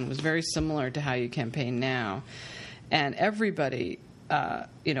Oscar then was very similar to how you campaign now, and everybody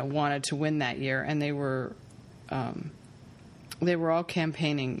wanted to win that year, and they were all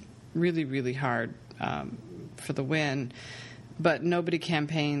campaigning really, really hard for the win, but nobody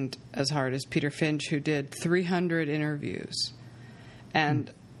campaigned as hard as Peter Finch, who did 300 interviews, and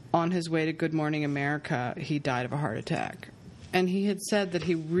on his way to Good Morning America, he died of a heart attack, and he had said that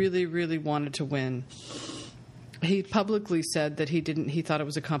he really, really wanted to win. He publicly said that he thought it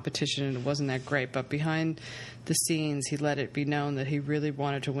was a competition and it wasn't that great, but behind the scenes he let it be known that he really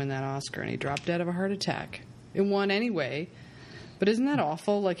wanted to win that Oscar, and he dropped dead of a heart attack. It won anyway, but isn't that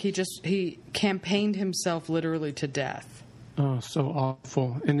awful? Like he campaigned himself literally to death. Oh, so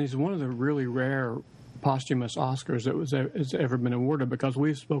awful. And he's one of the really rare posthumous Oscars that has ever been awarded, because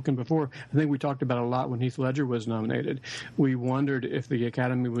we've spoken before. I think we talked about it a lot when Heath Ledger was nominated. We wondered if the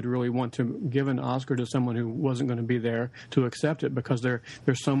Academy would really want to give an Oscar to someone who wasn't going to be there to accept it, because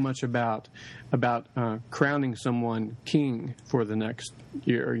there's so much about crowning someone king for the next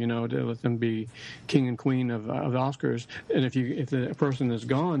year, to let them be king and queen of the Oscars. And if the person is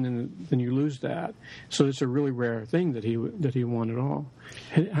gone, then you lose that. So it's a really rare thing that he won it all.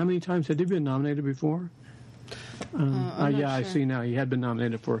 How many times had he been nominated before? I'm not sure. I see now. He had been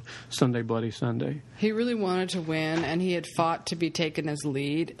nominated for Sunday Bloody Sunday. He really wanted to win, and he had fought to be taken as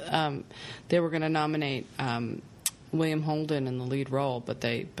lead. They were going to nominate William Holden in the lead role, but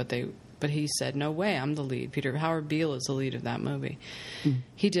he said, "No way, I'm the lead." Howard Beale is the lead of that movie.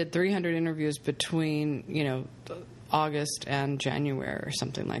 He did 300 interviews between August and January or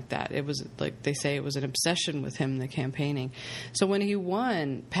something like that. It was like they say it was an obsession with him, the campaigning. So when he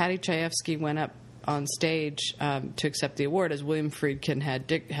won, Patty Chayefsky went up on stage to accept the award, as William Friedkin had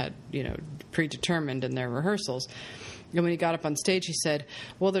predetermined in their rehearsals. And when he got up on stage, he said,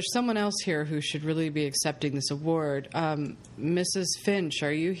 "Well, there's someone else here who should really be accepting this award. Mrs. Finch,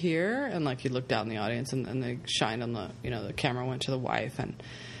 are you here?" And he looked out in the audience, and they shined on the camera went to the wife, and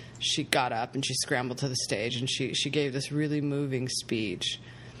she got up and she scrambled to the stage, and she gave this really moving speech.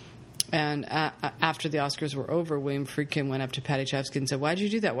 And after the Oscars were over, William Friedkin went up to Patty Chayefsky and said, "Why'd you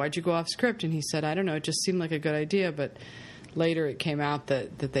do that? Why'd you go off script?" And he said, "I don't know. It just seemed like a good idea." But later it came out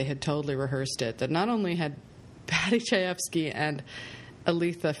that they had totally rehearsed it, that not only had Patty Chayefsky and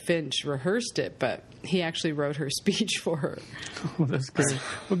Aletha Finch rehearsed it, but he actually wrote her speech for her. Oh, that's great.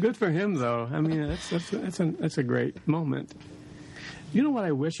 Well, good for him, though. I mean, that's a great moment. You know what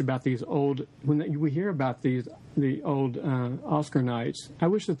I wish about these old, when we hear about the old Oscar nights, I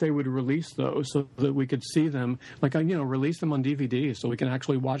wish that they would release those so that we could see them, release them on DVD so we can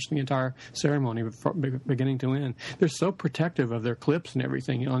actually watch the entire ceremony beginning to end. They're so protective of their clips and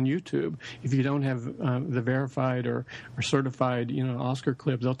everything on YouTube. If you don't have the verified or certified, Oscar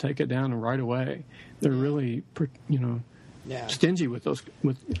clip, they'll take it down right away. They're really, stingy with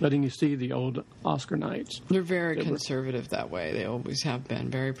letting you see the old Oscar nights. They're very conservative that way. They always have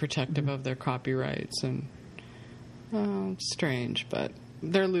been very protective of their copyrights, and strange, but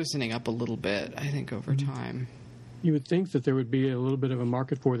they're loosening up a little bit, I think, over time. You would think that there would be a little bit of a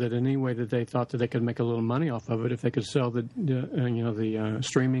market for that in any way that they thought that they could make a little money off of it. If they could sell the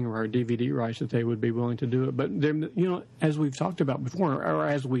streaming or DVD rights, that they would be willing to do it. But as we've talked about before, or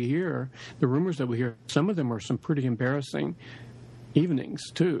as we hear the rumors that we hear, some of them are some pretty embarrassing evenings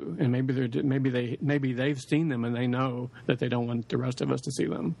too. And maybe they've seen them and they know that they don't want the rest of us to see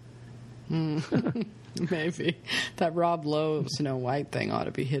them. Maybe that Rob Lowe Snow White thing ought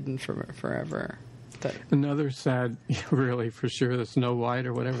to be hidden forever. Another sad, really, for sure, the Snow White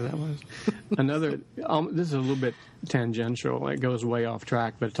or whatever that was. Another, this is a little bit tangential. It goes way off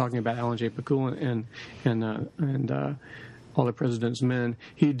track, but talking about Alan J. Pakula and All the President's Men.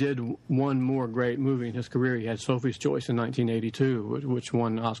 He did one more great movie in his career. He had Sophie's Choice in 1982, which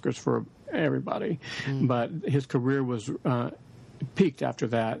won Oscars for everybody. But his career was peaked after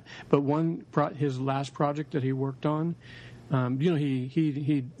that. But his last project that he worked on,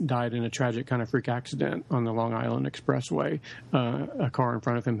 he died in a tragic kind of freak accident on the Long Island Expressway. A car in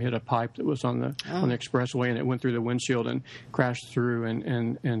front of him hit a pipe that was on the expressway, and it went through the windshield and crashed through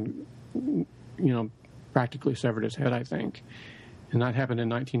and practically severed his head, I think. And that happened in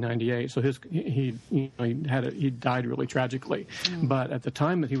 1998. So he died really tragically. But at the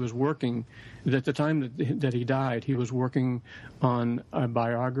time that he was working, that he died, he was working on a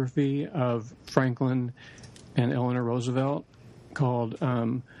biography of Franklin and Eleanor Roosevelt called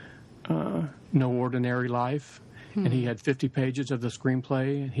No Ordinary Life. And he had 50 pages of the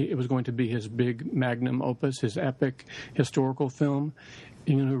screenplay. It was going to be his big magnum opus, his epic historical film.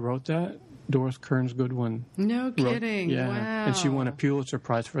 You know who wrote that? Doris Kearns Goodwin. No kidding. Yeah. Wow. And she won a Pulitzer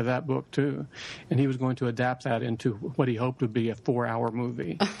Prize for that book, too. And he was going to adapt that into what he hoped would be a 4-hour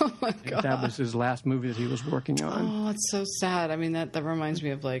movie. Oh, my God. That was his last movie that he was working on. Oh, it's so sad. I mean, that reminds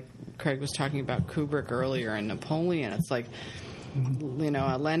me of, like, Craig was talking about Kubrick earlier and Napoleon. It's like,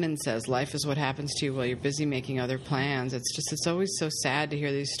 Lenin says, life is what happens to you while you're busy making other plans. It's always so sad to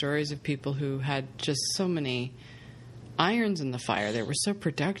hear these stories of people who had just so many irons in the fire. They were so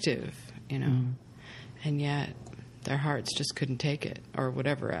productive. And yet their hearts just couldn't take it, or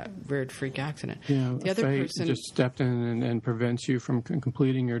whatever, a weird freak accident. Yeah, the other fate person just stepped in and prevents you from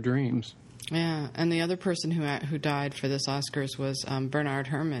completing your dreams. Yeah, and the other person who died for this Oscars was Bernard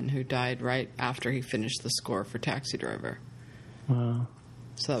Herrmann, who died right after he finished the score for Taxi Driver. Wow.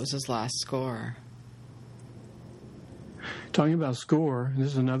 So that was his last score. Talking about score, this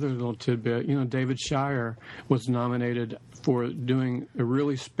is another little tidbit. David Shire was nominated for doing a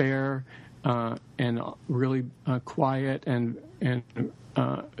really spare and really quiet and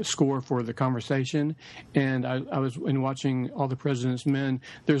score for The Conversation. And I was watching All the President's Men.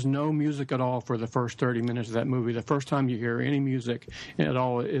 There's no music at all for the first 30 minutes of that movie. The first time you hear any music at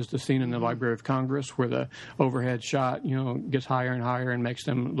all is the scene in the Library of Congress where the overhead shot, gets higher and higher and makes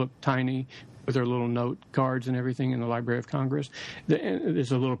them look tiny with their little note cards and everything in the Library of Congress.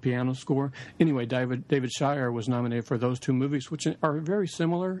 There's a little piano score. Anyway, David Shire was nominated for those two movies, which are very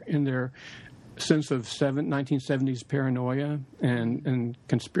similar in their sense of 1970s paranoia and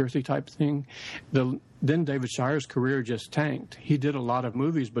conspiracy type thing. Then David Shire's career just tanked. He did a lot of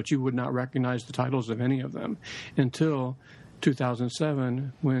movies, but you would not recognize the titles of any of them until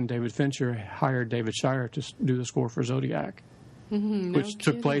 2007 when David Fincher hired David Shire to do the score for Zodiac. Which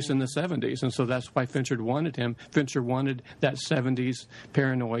took place in the 70s, and so that's why Fincher wanted him. Fincher wanted that 70s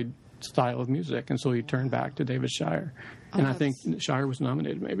paranoid style of music, and so he turned back to David Shire. And I think Shire was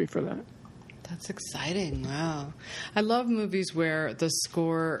nominated maybe for that. That's exciting. Wow. I love movies where the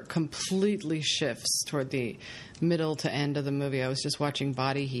score completely shifts toward the middle to end of the movie. I was just watching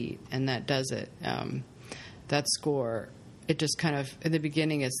Body Heat, and that does it. That score, it just kind of, in the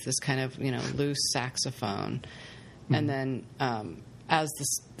beginning, it's this kind of, loose saxophone. And then as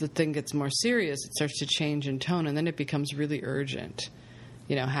the thing gets more serious, it starts to change in tone, and then it becomes really urgent,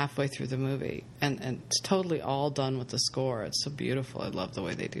 halfway through the movie. And it's totally all done with the score. It's so beautiful. I love the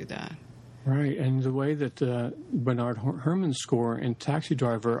way they do that. Right, and the way that Bernard Herrmann's score in Taxi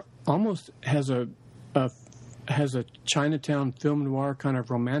Driver almost has a Chinatown film noir kind of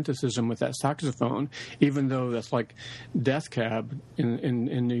romanticism with that saxophone, even though that's like Death Cab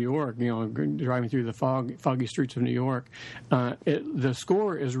in New York, driving through the foggy streets of New York. The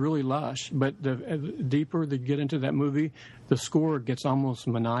score is really lush, but the deeper they get into that movie, the score gets almost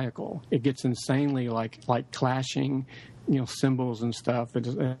maniacal. It gets insanely like clashing, cymbals and stuff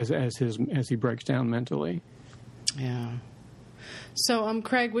as he breaks down mentally. Yeah. So,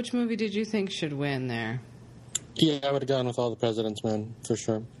 Craig, which movie did you think should win there? Yeah, I would have gone with All the President's Men, for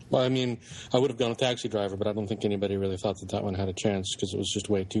sure. Well, I mean, I would have gone with Taxi Driver, but I don't think anybody really thought that one had a chance because it was just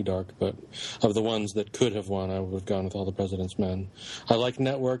way too dark. But of the ones that could have won, I would have gone with All the President's Men. I like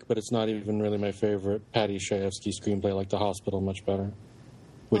Network, but it's not even really my favorite Patty Chayefsky screenplay. I like The Hospital much better,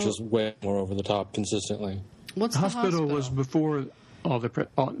 which is way more over the top consistently. What's The Hospital was before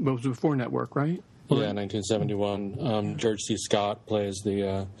was before Network, right? Yeah, 1971. George C. Scott plays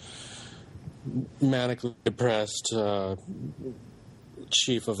the manically depressed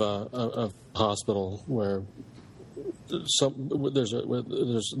chief of a hospital where there's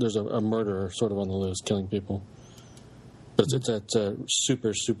a murderer sort of on the loose killing people. But it's a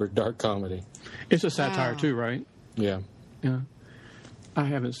super, super dark comedy. It's a satire too, right? Yeah. Yeah. I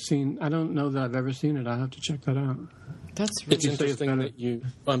don't know that I've ever seen it. I'll have to check that out. That's really It's interesting that you.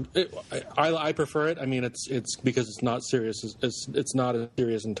 I prefer it. I mean, it's because it's not serious. It's not as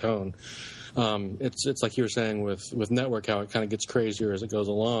serious in tone. It's like you were saying with Network, how it kind of gets crazier as it goes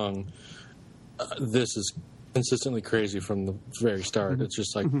along. This is consistently crazy from the very start. It's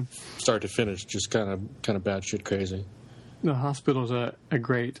just like start to finish, just kind of batshit crazy. The hospital's a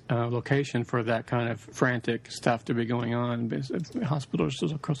great location for that kind of frantic stuff to be going on. Hospitals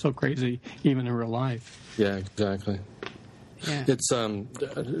are so crazy, even in real life. Yeah, exactly. Yeah. It's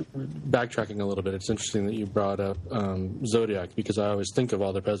backtracking a little bit. It's interesting that you brought up Zodiac, because I always think of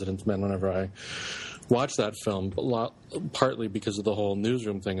All the President's Men whenever I watch that film, partly because of the whole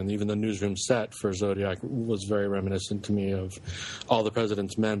newsroom thing, and even the newsroom set for Zodiac was very reminiscent to me of All the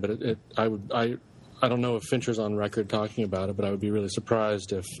President's Men. But I don't know if Fincher's on record talking about it, but I would be really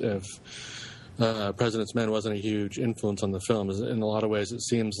surprised if President's Men wasn't a huge influence on the film. In a lot of ways, it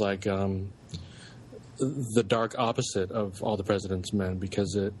seems like the dark opposite of All the President's Men,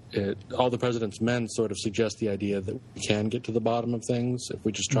 because All the President's Men sort of suggests the idea that we can get to the bottom of things if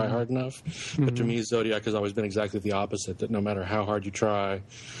we just try hard enough. But to me, Zodiac has always been exactly the opposite, that no matter how hard you try,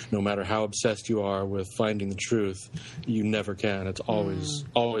 no matter how obsessed you are with finding the truth, you never can. It's always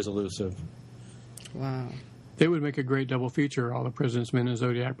elusive. Wow. They would make a great double feature, All the President's Men and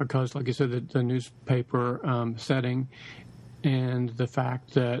Zodiac, because, like you said, the newspaper setting and the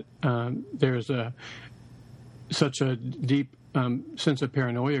fact that there's such a deep sense of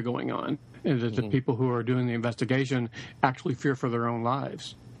paranoia going on, and that the people who are doing the investigation actually fear for their own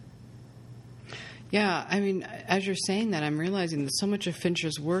lives. Yeah, I mean, as you're saying that, I'm realizing that so much of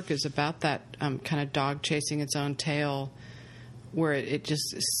Fincher's work is about that kind of dog chasing its own tail, where it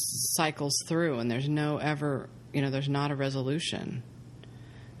just cycles through, and there's there's not a resolution.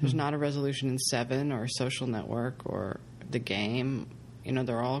 There's not a resolution in Seven or Social Network or The Game.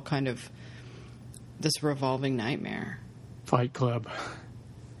 They're all kind of this revolving nightmare. Fight Club.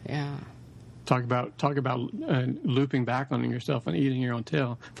 Yeah. Talk about looping back on yourself and eating your own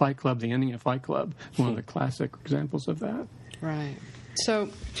tail. Fight Club, the ending of Fight Club, one of the classic examples of that. Right. So,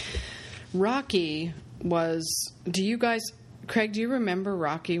 Rocky was. Craig, do you remember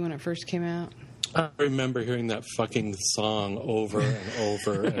Rocky when it first came out? I remember hearing that fucking song over and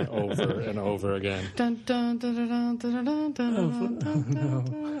over and over and over again. Dun, dun, dun, dun, dun, dun, dun, dun, dun,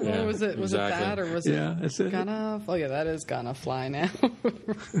 dun. Yeah, was it? Was exactly. it that, or was it gonna? Oh yeah, that is gonna fly now.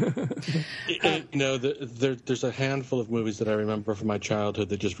 There's a handful of movies that I remember from my childhood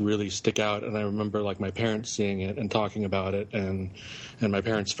that just really stick out, and I remember like my parents seeing it and talking about it, and my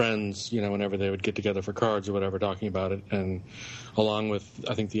parents' friends, whenever they would get together for cards or whatever, talking about it, and along with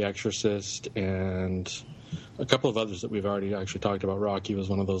I think The Exorcist and a couple of others that we've already actually talked about. Rocky was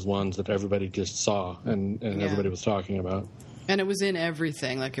one of those ones that everybody just saw and everybody was talking about. And it was in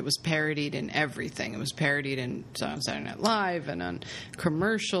everything. Like, it was parodied in everything. It was parodied in Saturday Night Live and on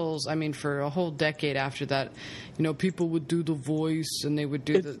commercials. I mean, for a whole decade after that, people would do the voice, and they would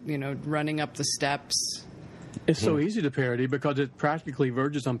do the, running up the steps. It's so easy to parody because it practically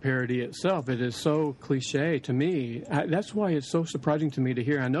verges on parody itself. It is so cliche to me. That's why it's so surprising to me to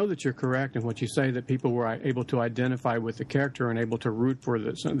hear. I know that you're correct in what you say, that people were able to identify with the character and able to root for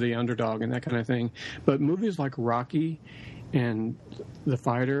the underdog and that kind of thing. But movies like Rocky and The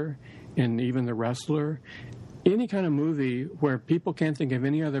Fighter and even The Wrestler, any kind of movie where people can't think of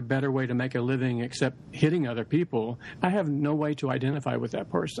any other better way to make a living except hitting other people, I have no way to identify with that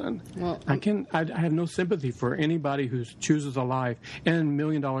person. Well, I have no sympathy for anybody who chooses a life. And $1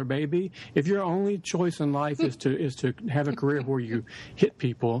 Million Baby, if your only choice in life is to have a career where you hit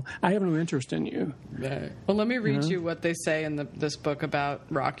people, I have no interest in you. Right. Well, let me read you what they say in this book about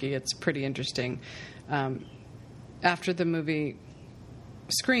Rocky. It's pretty interesting. After the movie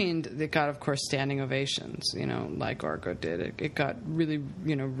screened, it got, of course, standing ovations, like Argo did. It got really,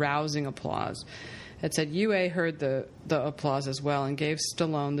 rousing applause. It said UA heard the applause as well and gave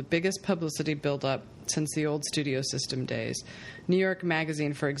Stallone the biggest publicity buildup since the old studio system days. New York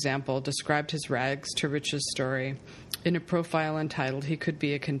Magazine, for example, described his rags to riches story in a profile entitled "He Could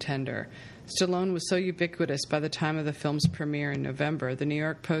Be a Contender." Stallone was so ubiquitous by the time of the film's premiere in November, the New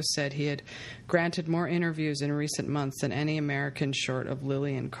York Post said he had granted more interviews in recent months than any American short of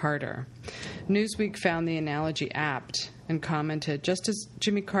Lillian Carter. Newsweek found the analogy apt and commented, just as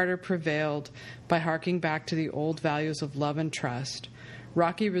Jimmy Carter prevailed by harking back to the old values of love and trust,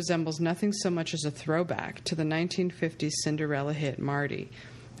 Rocky resembles nothing so much as a throwback to the 1950s Cinderella hit Marty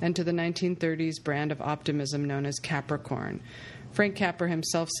and to the 1930s brand of optimism known as Capricorn. Frank Capra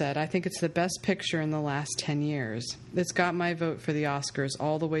himself said, "I think it's the best picture in the last 10 years. It's got my vote for the Oscars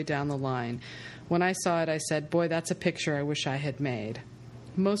all the way down the line. When I saw it, I said, boy, that's a picture I wish I had made."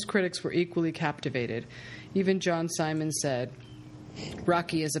 Most critics were equally captivated. Even John Simon said,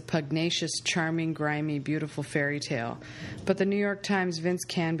 Rocky is a pugnacious, charming, grimy, beautiful fairy tale. But the New York Times' Vince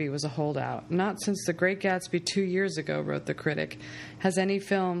Canby was a holdout. Not since The Great Gatsby 2 years ago, wrote the critic, has any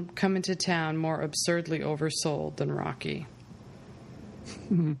film come into town more absurdly oversold than Rocky.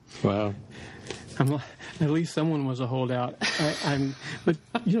 Wow. At least someone was a holdout. But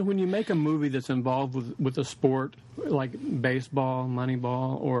when you make a movie that's involved with a sport like baseball,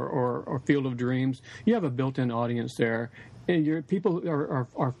 Moneyball, or Field of Dreams, you have a built-in audience there. And your people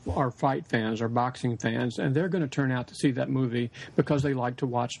are fight fans or boxing fans, and they're going to turn out to see that movie because they like to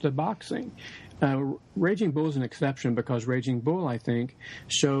watch the boxing. Raging Bull is an exception because Raging Bull, I think,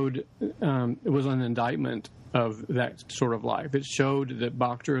 showed it was an indictment of that sort of life. It showed that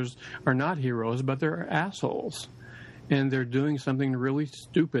boxers are not heroes, but they're assholes. And they're doing something really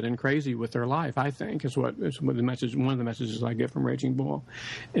stupid and crazy with their life, I think, is what the message. One of the messages I get from Raging Bull.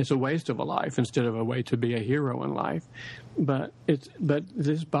 It's a waste of a life instead of a way to be a hero in life. But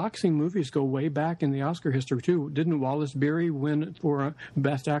these boxing movies go way back in the Oscar history too. Didn't Wallace Beery win for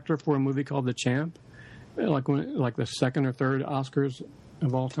Best Actor for a movie called The Champ? Like the second or third Oscars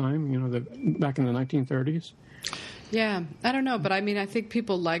of all time. Back in the 1930s. Yeah, I don't know, but I mean, I think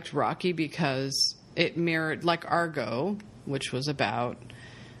people liked Rocky because it mirrored, like Argo, which was about,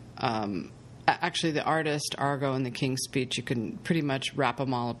 actually the artist, Argo, and the King's Speech, you can pretty much wrap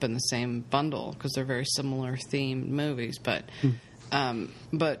them all up in the same bundle because they're very similar themed movies. But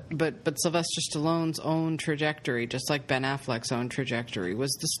Sylvester Stallone's own trajectory, just like Ben Affleck's own trajectory,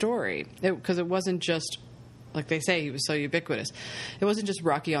 was the story. Because it wasn't just, like they say, he was so ubiquitous. It wasn't just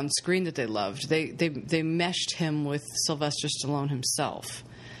Rocky on screen that they loved. They meshed him with Sylvester Stallone himself.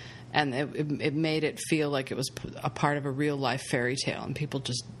 And it made it feel like it was a part of a real-life fairy tale, and people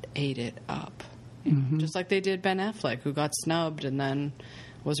just ate it up. Just like they did Ben Affleck, who got snubbed and then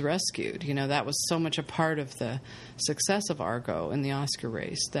was rescued. That was so much a part of the success of Argo in the Oscar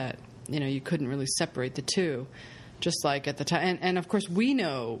race that, you couldn't really separate the two. Just like at the time. And of course, we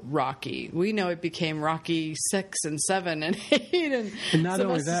know Rocky. We know it became Rocky 6 and 7 and 8. And not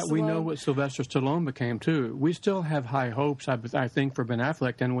only that, we know what Sylvester Stallone became, too. We still have high hopes, I think, for Ben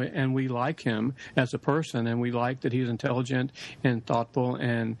Affleck, and we like him as a person, and we like that he's intelligent and thoughtful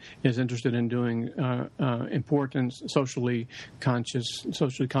and is interested in doing important, socially conscientious,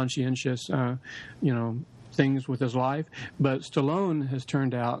 things with his life, but Stallone has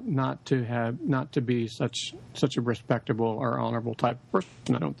turned out not to be such a respectable or honorable type of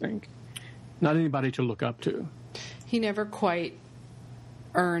person. I don't think, not anybody to look up to. He never quite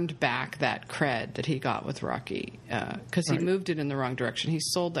earned back that cred that he got with Rocky because he moved it in the wrong direction. He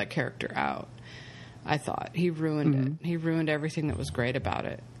sold that character out. I thought he ruined it. He ruined everything that was great about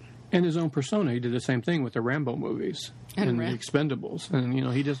it. And his own persona, he did the same thing with the Rambo movies and the Expendables. And,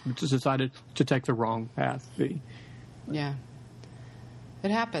 he just decided to take the wrong path. Yeah.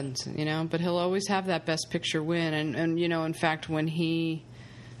 It happens, but he'll always have that Best Picture win. And in fact, when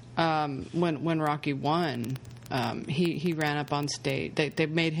when Rocky won, he ran up on stage. They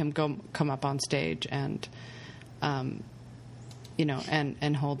made him come up on stage and, and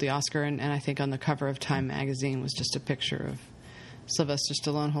hold the Oscar. And I think on the cover of Time magazine was just a picture of Sylvester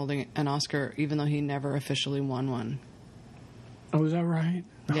Stallone holding an Oscar, even though he never officially won one. Oh, is that right?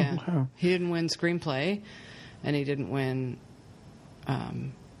 Yeah. Oh, wow. He didn't win screenplay, and he didn't win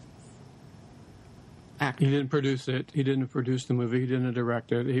actor. He didn't produce it. He didn't produce the movie. He didn't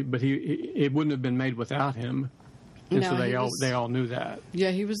direct it. But it wouldn't have been made without him. And so they all knew that.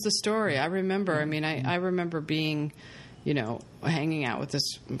 Yeah, he was the story. I remember. I mean, I remember being, hanging out with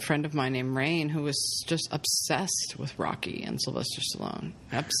this friend of mine named Rain who was just obsessed with Rocky and Sylvester Stallone.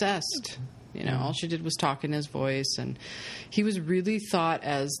 Obsessed. All she did was talk in his voice, and he was really thought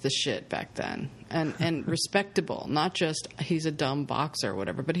as the shit back then, and respectable. Not just he's a dumb boxer or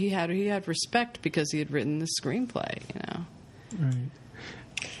whatever, but he had respect because he had written the screenplay. Right.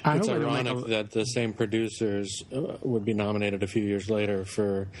 It's ironic that the same producers would be nominated a few years later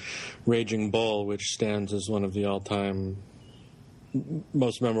for Raging Bull, which stands as one of the all-time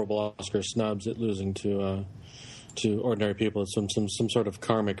most memorable Oscar snubs at losing to Ordinary People. It's some sort of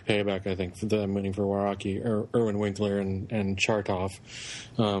karmic payback, I think, for them winning for Rocky, Irwin Winkler and Chartoff.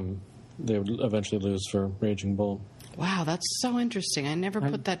 They would eventually lose for Raging Bull. Wow, that's so interesting. I never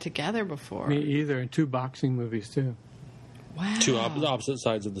put that together before. Me either, and 2 boxing movies, too. Wow. Two opposite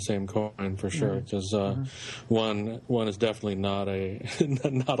sides of the same coin, for sure, because one is definitely not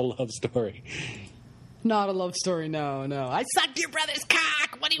a love story. Not a love story, no. I sucked your brother's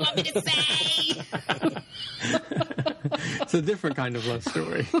cock! What do you want me to say? It's a different kind of love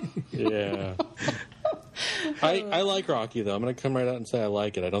story. Yeah. I like Rocky, though. I'm going to come right out and say I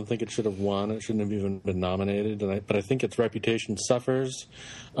like it. I don't think it should have won. It shouldn't have even been nominated. But I think its reputation suffers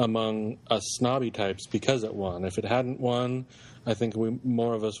among us snobby types because it won. If it hadn't won, I think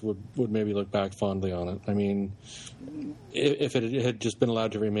more of us would maybe look back fondly on it. I mean, if it had just been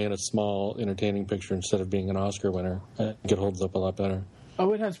allowed to remain a small, entertaining picture instead of being an Oscar winner, I think it holds up a lot better.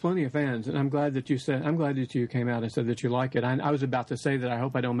 Oh, it has plenty of fans, and I'm glad that you came out and said that you like it. I was about to say that I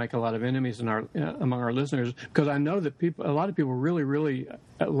hope I don't make a lot of enemies among our listeners, because I know that a lot of people really, really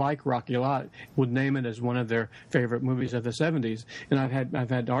like Rocky a lot, would name it as one of their favorite movies of the '70s. And I've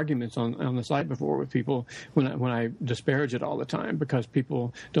had arguments on the site before with people when I disparage it all the time because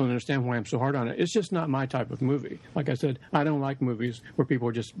people don't understand why I'm so hard on it. It's just not my type of movie. Like I said, I don't like movies where people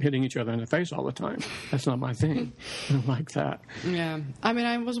are just hitting each other in the face all the time. That's not my thing. I don't like that. Yeah. I mean,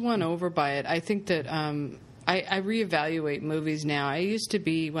 I was won over by it. I think that I reevaluate movies now. I used to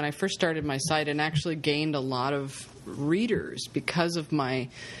be, when I first started my site, and actually gained a lot of readers because of my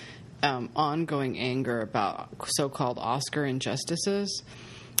ongoing anger about so-called Oscar injustices.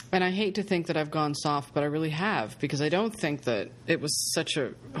 And I hate to think that I've gone soft, but I really have, because I don't think that it was such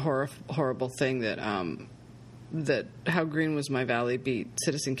a horrible thing that that How Green Was My Valley beat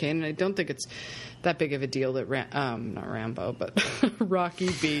Citizen Kane, and I don't think it's that big of a deal that not Rambo, but Rocky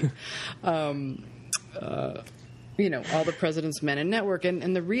beat All the President's Men and Network.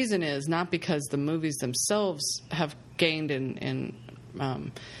 And the reason is not because the movies themselves have gained in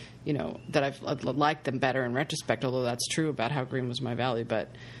that I've liked them better in retrospect, although that's true about How Green Was My Valley, but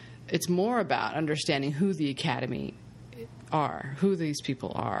it's more about understanding who the Academy are, who these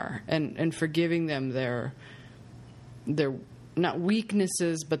people are, and forgiving them their not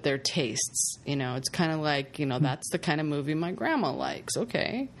weaknesses, but their tastes. It's kind of like, that's the kind of movie my grandma likes.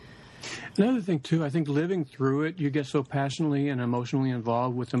 Okay. Another thing, too, I think living through it, you get so passionately and emotionally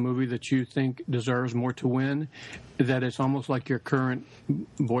involved with a movie that you think deserves more to win, that it's almost like your current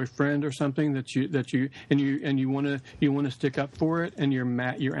boyfriend or something that you want to stick up for it, and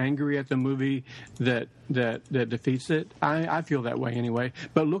you're angry at the movie that defeats it. I feel that way anyway.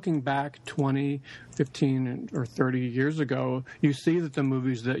 But looking back 20, 15, or 30 years ago, you see that the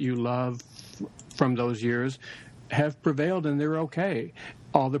movies that you love from those years have prevailed, and they're okay.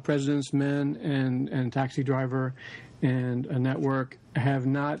 All the President's Men and Taxi Driver and A Network have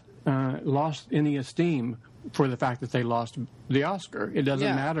not lost any esteem for the fact that they lost the Oscar. It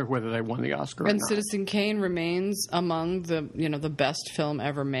doesn't matter whether they won the Oscar or not. And Citizen Kane remains among the the best film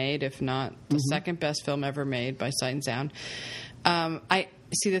ever made, if not the second best film ever made by Sight and Sound. I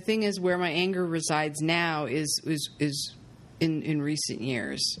see. The thing is, where my anger resides now is in recent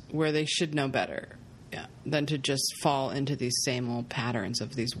years, where they should know better. Than to just fall into these same old patterns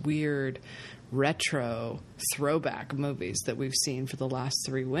of these weird retro throwback movies that we've seen for the last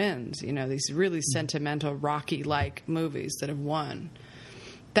 3 wins. These really sentimental Rocky-like movies that have won.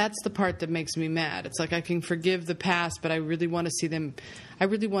 That's the part that makes me mad. It's like I can forgive the past, but I really want to see them. I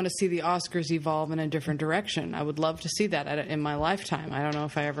really want to see the Oscars evolve in a different direction. I would love to see that in my lifetime. I don't know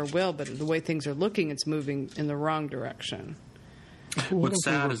if I ever will, but the way things are looking, it's moving in the wrong direction. What's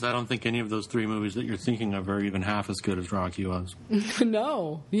sad is I don't think any of those 3 movies that you're thinking of are even half as good as Rocky was.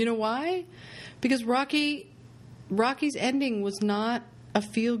 No. You know why? Because Rocky's ending was not a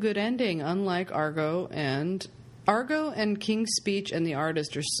feel-good ending, unlike Argo and King's Speech and The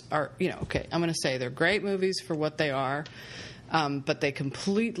Artist are okay, I'm going to say they're great movies for what they are, but they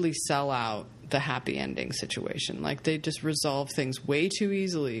completely sell out the happy ending situation. Like, they just resolve things way too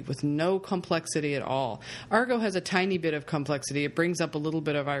easily with no complexity at all. Argo has a tiny bit of complexity. It brings up a little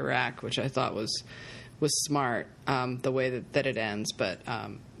bit of Iraq, which I thought was smart, the way that it ends. But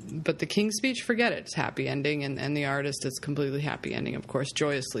the King's Speech, forget it. It's happy ending, and The Artist, it's completely happy ending, of course,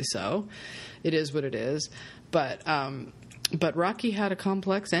 joyously so. It is what it is. But Rocky had a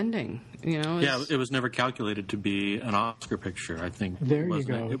complex ending. It was never calculated to be an Oscar picture. I think there you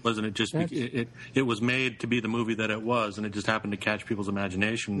go. It wasn't. It was made to be the movie that it was, and it just happened to catch people's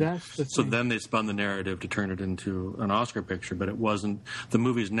imagination. So then they spun the narrative to turn it into an Oscar picture. But it wasn't. The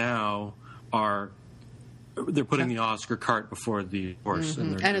movies now they're putting the Oscar cart before the horse,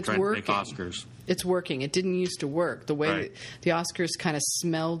 and they're trying to make Oscars. It's working. It didn't used to work. The way that the Oscars kind of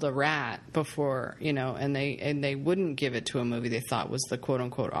smelled a rat before, and they wouldn't give it to a movie they thought was the quote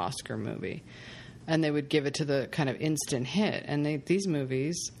unquote Oscar movie, and they would give it to the kind of instant hit. And these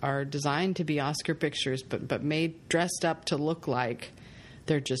movies are designed to be Oscar pictures, but dressed up to look like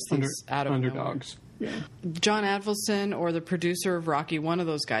they're just these out of underdogs. Yeah. John Avildsen, or the producer of Rocky, one of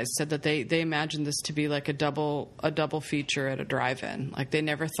those guys, said that they imagined this to be like a double feature at a drive-in. Like, they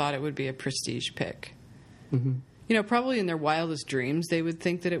never thought it would be a prestige pick. Mm-hmm. Probably in their wildest dreams, they would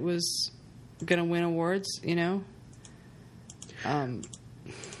think that it was going to win awards, you know?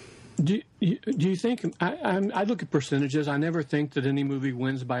 Do you think I look at percentages? I never think that any movie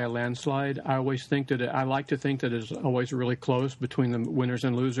wins by a landslide. I always think that I like to think that it's always really close between the winners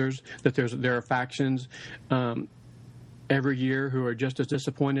and losers. That there are factions every year who are just as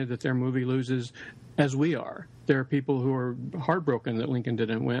disappointed that their movie loses as we are. There are people who are heartbroken that Lincoln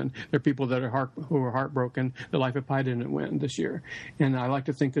didn't win. There are people that are heartbroken that Life of Pi didn't win this year. And I like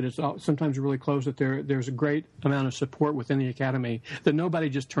to think that it's sometimes really close, that there's a great amount of support within the Academy, that nobody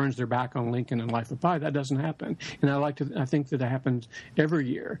just turns their back on Lincoln and Life of Pi. That doesn't happen. And I think that it happens every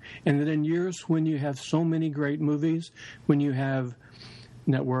year. And that in years when you have so many great movies, when you have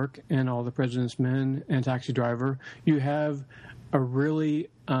Network and All the President's Men and Taxi Driver, you have a really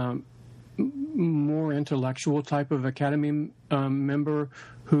more intellectual type of Academy member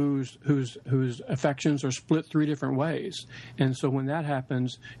whose affections are split three different ways. And so when that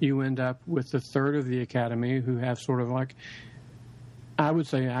happens, you end up with the third of the Academy who have sort of like, I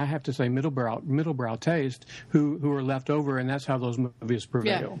have to say middlebrow taste, who are left over, and that's how those movies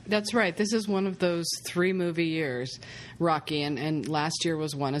prevail. Yeah, that's right. This is one of those 3 movie years, Rocky, and last year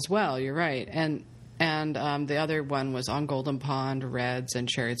was one as well. You're right. And the other one was On Golden Pond, Reds, and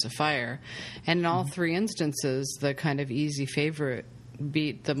Chariots of Fire. And in all 3 instances, the kind of easy favorite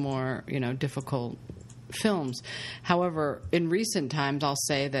beat the more, difficult films. However, in recent times, I'll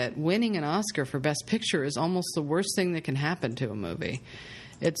say that winning an Oscar for Best Picture is almost the worst thing that can happen to a movie.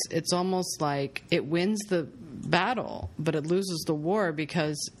 It's almost like it wins the battle, but it loses the war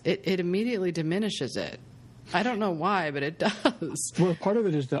because it immediately diminishes it. I don't know why, but it does. Well, part of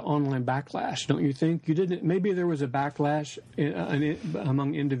it is the online backlash, don't you think? Maybe there was a backlash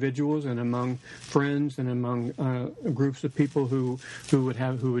among individuals and among friends and among groups of people who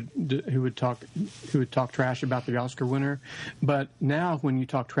would talk trash about the Oscar winner. But now, when you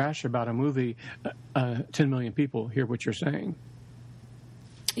talk trash about a movie, 10 million people hear what you're saying.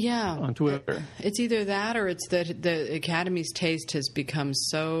 Yeah, on Twitter. It's either that or it's that the Academy's taste has become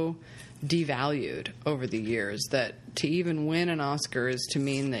so devalued over the years that to even win an Oscar is to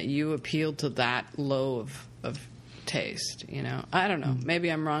mean that you appealed to that low of taste. I don't know.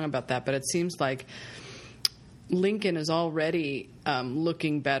 Maybe I'm wrong about that, but it seems like Lincoln is already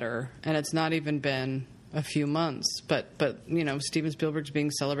looking better, and it's not even been a few months. But Steven Spielberg's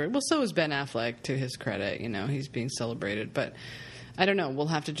being celebrated. Well, so is Ben Affleck, to his credit. He's being celebrated, but I don't know. We'll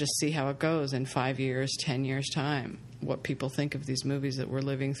have to just see how it goes in 5 years, 10 years' time, what people think of these movies that we're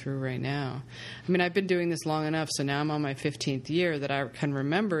living through right now. I mean, I've been doing this long enough, so now I'm on my 15th year, that I can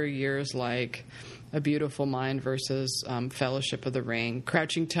remember years like A Beautiful Mind versus Fellowship of the Ring,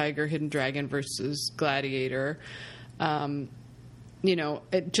 Crouching Tiger, Hidden Dragon versus Gladiator. It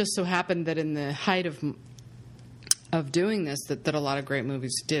just so happened that in the height of doing this, that a lot of great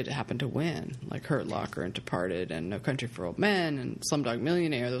movies did happen to win, like Hurt Locker and Departed and No Country for Old Men and Slumdog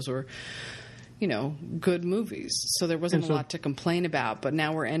Millionaire. Those were, good movies. So there wasn't a lot to complain about. But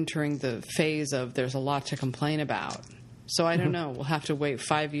now we're entering the phase of there's a lot to complain about. So I don't know. We'll have to wait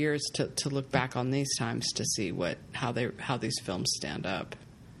 5 years to look back on these times to see how these films stand up.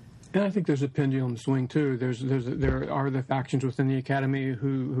 And I think there's a pendulum swing too. There are the factions within the Academy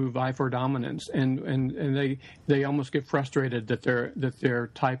who vie for dominance, and they almost get frustrated that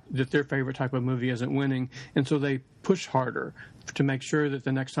their favorite type of movie isn't winning, and so they push harder to make sure that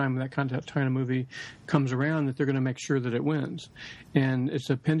the next time that kind of movie comes around, that they're going to make sure that it wins. And it's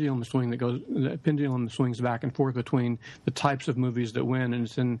a pendulum swing the pendulum swings back and forth between the types of movies that win,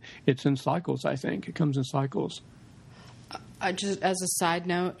 and it's in cycles. I think it comes in cycles. As a side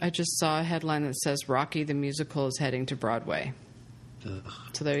note, I just saw a headline that says Rocky the Musical is heading to Broadway. Ugh.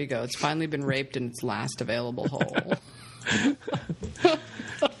 So there you go. It's finally been raped in its last available hole.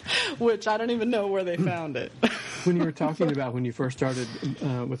 Which I don't even know where they found it. When you were talking about when you first started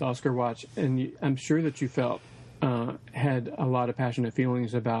with Oscar Watch, and I'm sure that you felt had a lot of passionate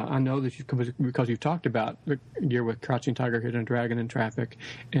feelings about. I know that because you've talked about the year with Crouching Tiger, Hidden Dragon, and Traffic,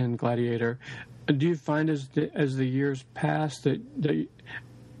 and Gladiator. Do you find as the years pass that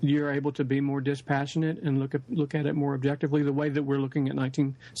you're able to be more dispassionate and look at it more objectively, the way that we're looking at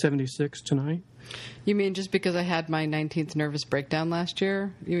 1976 tonight? You mean just because I had my 19th nervous breakdown last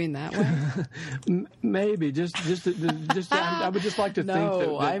year? You mean that way? Maybe. Just I would just like to think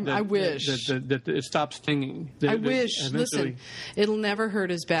that I wish that it stops stinging. I wish. Listen, it'll never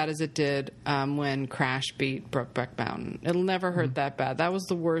hurt as bad as it did when Crash beat Brokeback Mountain. It'll never hurt that bad. That was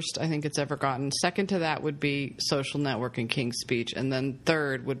the worst I think it's ever gotten. Second to that would be Social Network and King's Speech, and then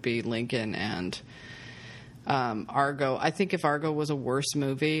third would be Lincoln and Argo. I think if Argo was a worse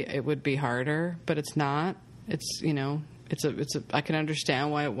movie, it would be harder, but it's not. It's, I can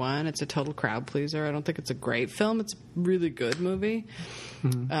understand why it won. It's a total crowd pleaser. I don't think it's a great film. It's a really good movie.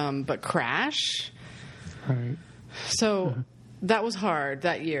 But Crash. Right. So that was hard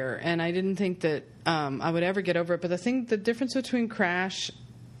that year, and I didn't think that I would ever get over it. But the difference between Crash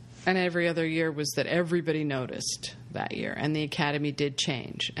and every other year was that everybody noticed that year, and the Academy did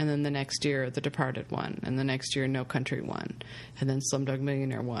change. And then the next year, The Departed won, and the next year, No Country won, and then Slumdog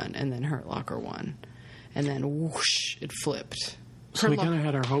Millionaire won, and then Hurt Locker won. And then whoosh, it flipped. So we kind of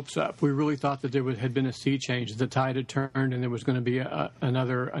had our hopes up. We really thought that had been a sea change. The tide had turned, and there was going to be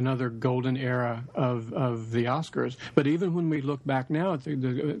another golden era of the Oscars. But even when we look back now at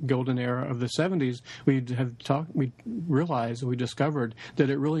the golden era of the 70s, we discovered that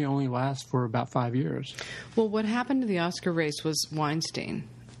it really only lasts for about 5 years. Well, what happened to the Oscar race was Weinstein.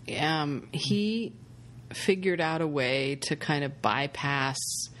 He figured out a way to kind of bypass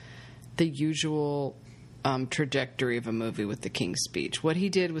the usual trajectory of a movie with The King's Speech. What he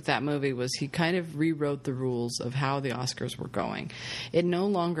did with that movie was he kind of rewrote the rules of how the Oscars were going. It no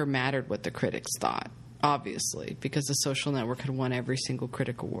longer mattered what the critics thought, obviously, because The Social Network had won every single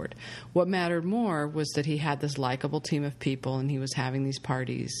critic award. What mattered more was that he had this likable team of people, and he was having these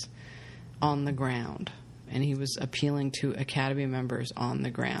parties on the ground, and he was appealing to Academy members on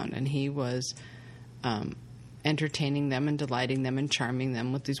the ground, and he was entertaining them and delighting them and charming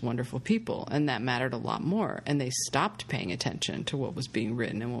them with these wonderful people, and that mattered a lot more. And they stopped paying attention to what was being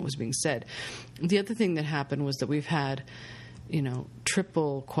written and what was being said. The other thing that happened was that we've had,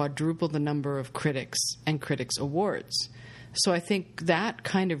 triple, quadruple the number of critics and critics awards. So I think that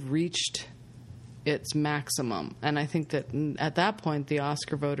kind of reached its maximum, and I think that at that point the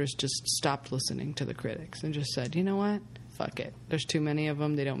Oscar voters just stopped listening to the critics and just said, you know what, fuck it, there's too many of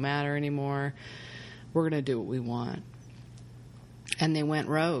them, they don't matter anymore. We're going to do what we want. And they went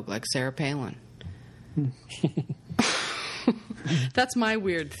rogue, like Sarah Palin. That's my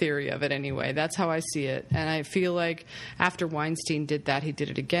weird theory of it anyway. That's how I see it. And I feel like after Weinstein did that, he did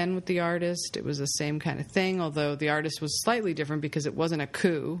it again with The Artist. It was the same kind of thing, although The Artist was slightly different because it wasn't a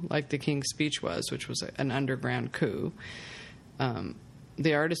coup like The King's Speech was, which was an underground coup.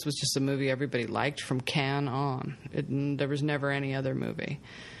 The Artist was just a movie everybody liked from Cannes on. There was never any other movie.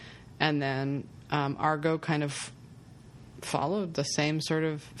 And then Argo kind of followed the same sort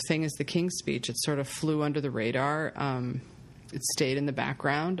of thing as The King's Speech. It sort of flew under the radar. It stayed in the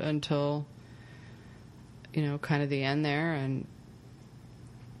background until, kind of the end there. And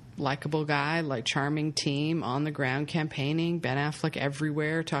likable guy, like charming team, on the ground campaigning, Ben Affleck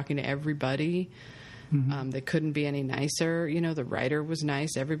everywhere, talking to everybody. They couldn't be any nicer. The writer was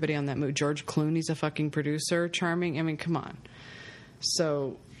nice. Everybody on that movie. George Clooney's a fucking producer, charming. I mean, come on.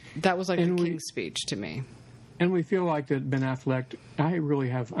 So that was like The King's Speech to me. And we feel like that Ben Affleck,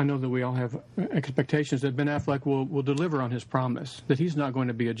 I know that we all have expectations that Ben Affleck will deliver on his promise, that he's not going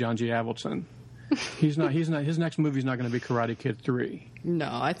to be a John G. Avildsen. His next movie's not going to be Karate Kid 3. No,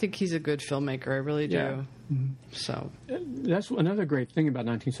 I think he's a good filmmaker. I really do. Yeah. So that's another great thing about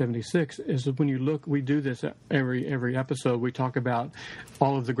 1976 is that when you look, we do this every episode. We talk about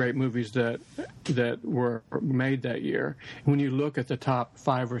all of the great movies that were made that year. When you look at the top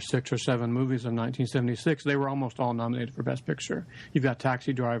 5 or 6 or 7 movies of 1976, they were almost all nominated for Best Picture. You've got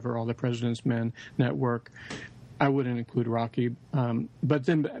Taxi Driver, All the President's Men, Network. I wouldn't include Rocky. But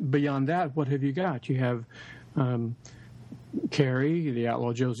then beyond that, what have you got? You have Carrie, The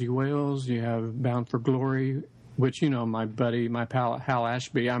Outlaw Josie Wales. You have Bound for Glory, which, my buddy, my pal Hal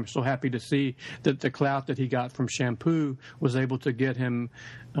Ashby, I'm so happy to see that the clout that he got from Shampoo was able to get him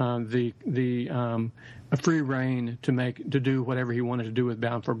a free rein to do whatever he wanted to do with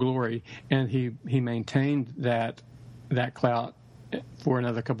Bound for Glory. And he maintained that clout for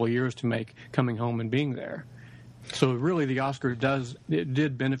another couple of years to make Coming Home and Being There. So really, the Oscar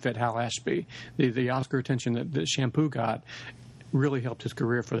did benefit Hal Ashby. The Oscar attention that Shampoo got really helped his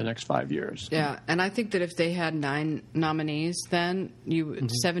career for the next 5 years. Yeah, and I think that if they had 9 nominees, then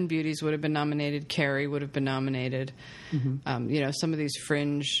Seven Beauties would have been nominated. Carrie would have been nominated. Some of these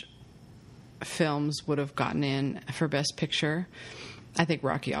fringe films would have gotten in for Best Picture. I think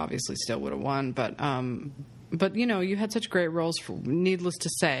Rocky obviously still would have won, but you had such great roles. Needless to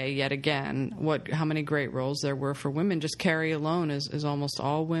say, yet again, how many great roles there were for women. Just Carrie alone is almost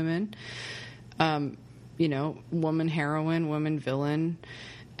all women. Woman heroine, woman villain,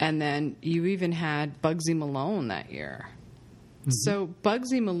 and then you even had Bugsy Malone that year. So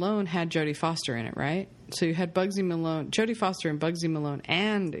Bugsy Malone had Jodie Foster in it, right? So you had Jodie Foster and Bugsy Malone,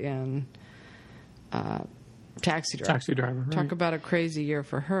 and in Taxi Driver. Taxi Driver. Right. Talk about a crazy year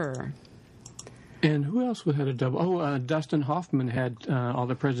for her. And who else had a double? Dustin Hoffman had All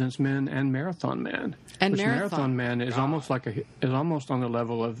the President's Men and Marathon Man. And which Marathon Man is almost almost on the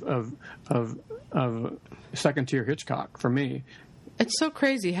level of second tier Hitchcock for me. It's so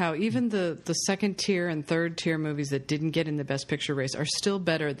crazy how even the second tier and third tier movies that didn't get in the Best Picture race are still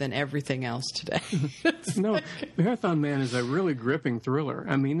better than everything else today. No, Marathon Man is a really gripping thriller.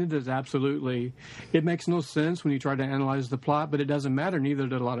 I mean, it is absolutely. It makes no sense when you try to analyze the plot, but it doesn't matter. Neither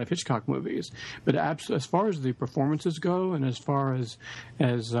did a lot of Hitchcock movies. But as far as the performances go, and as far as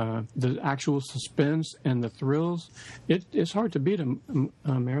the actual suspense and the thrills, it's hard to beat a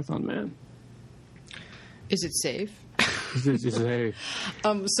Marathon Man. Is it safe?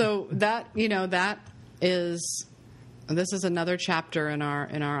 So that this is another chapter in our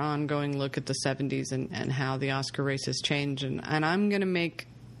ongoing look at the 70s and how the Oscar race has changed, and I'm going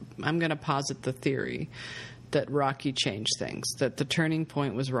to posit the theory that Rocky changed things, that the turning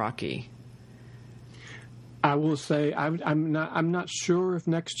point was Rocky. I will say I'm not sure if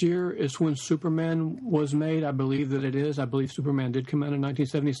next year is when Superman was made. I believe that it is. I believe Superman did come out in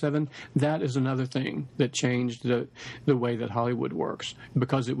 1977. That is another thing that changed the way that Hollywood works,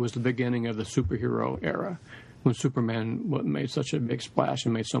 because it was the beginning of the superhero era when Superman made such a big splash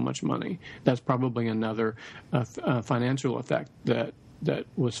and made so much money. That's probably another financial effect that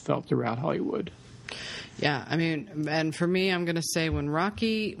was felt throughout Hollywood. Yeah, I mean, and for me, I'm going to say when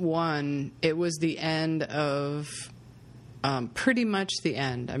Rocky won, it was the end of, pretty much the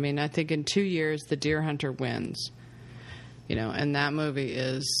end. I mean, I think in 2 years, The Deer Hunter wins, and that movie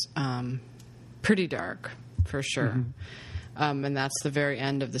is pretty dark, for sure. Mm-hmm. And that's the very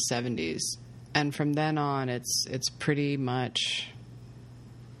end of the 70s. And from then on, it's pretty much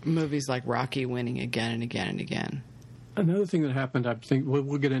movies like Rocky winning again and again and again. Another thing that happened, I think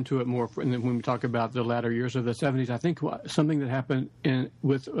we'll get into it more when we talk about the latter years of the 70s. I think something that happened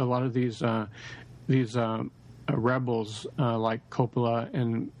with a lot of these rebels like Coppola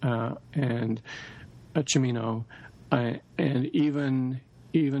and Cimino and even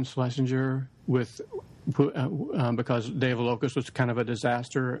Schlesinger because Day of the Locust was kind of a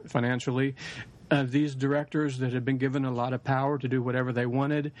disaster financially. These directors that had been given a lot of power to do whatever they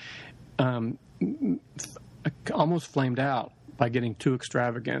wanted almost flamed out by getting too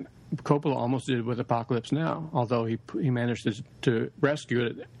extravagant. Coppola almost did it with Apocalypse Now, although he managed to rescue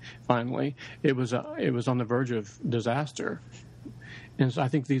it finally. It was on the verge of disaster. And so I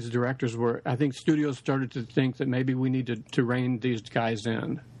think these directors studios started to think that maybe we need to rein these guys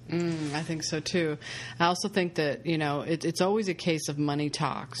in. I think so too. I also think that it's always a case of money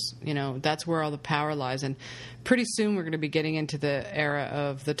talks. That's where all the power lies. And pretty soon we're going to be getting into the era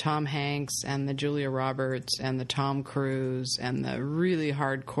of the Tom Hanks and the Julia Roberts and the Tom Cruise and the really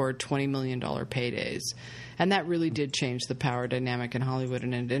hardcore $20 million paydays. And that really did change the power dynamic in Hollywood,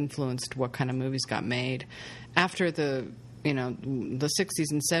 and it influenced what kind of movies got made. After the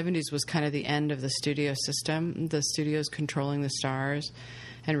 60s and 70s was kind of the end of the studio system, the studios controlling the stars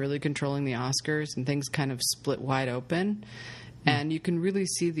and really controlling the Oscars, and things kind of split wide open. And you can really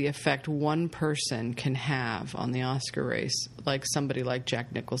see the effect one person can have on the Oscar race, like somebody like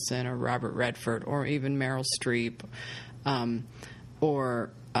Jack Nicholson or Robert Redford or even Meryl Streep or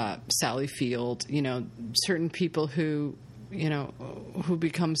Sally Field, certain people who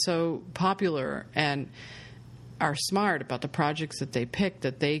become so popular and are smart about the projects that they pick,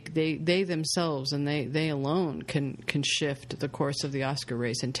 that they themselves and they alone can shift the course of the Oscar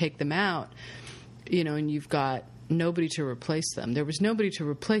race and take them out, and you've got nobody to replace them. There was nobody to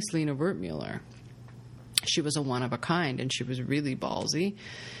replace Lena Wertmuller. She was a one of a kind, and she was really ballsy.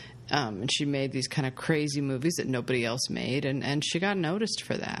 And she made these kind of crazy movies that nobody else made, and she got noticed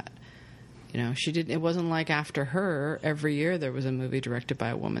for that. She didn't. It wasn't like after her, every year there was a movie directed by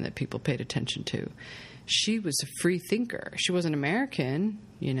a woman that people paid attention to. She was a free thinker. She wasn't American,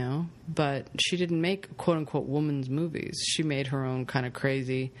 but she didn't make quote-unquote women's movies. She made her own kind of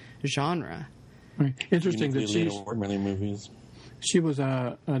crazy genre. Right. Interesting that many movies. She was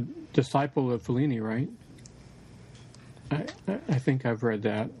a disciple of Fellini, right? I think I've read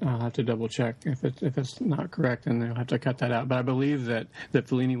that. I'll have to double check if it's not correct, and they'll have to cut that out. But I believe that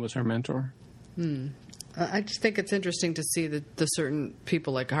Fellini was her mentor. I just think it's interesting to see the certain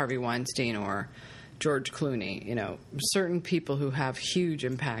people like Harvey Weinstein or George Clooney, certain people who have huge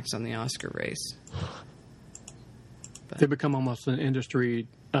impacts on the Oscar race. But they become almost an industry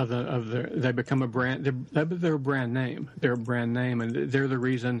they become a brand. They're a brand name. They're a brand name, and they're the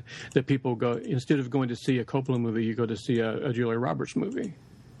reason that people go. Instead of going to see a Coppola movie, you go to see a Julia Roberts movie.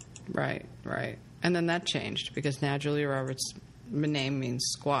 Right. And then that changed because now Julia Roberts' name means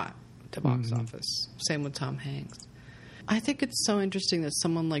squat at the box office. Same with Tom Hanks. I think it's so interesting that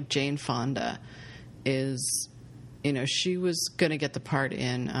someone like Jane Fonda, is, you know, she was going to get the part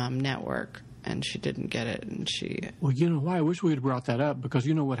in Network, and she didn't get it, and she... Well, you know why? I wish we had brought that up, because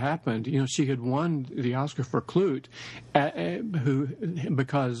you know what happened? You know, she had won the Oscar for Klute,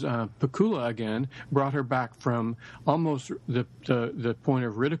 because Pakula, again, brought her back from almost the point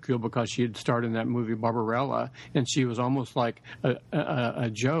of ridicule, because she had starred in that movie Barbarella, and she was almost like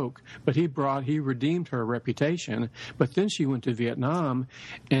a joke. But he redeemed her reputation. But then she went to Vietnam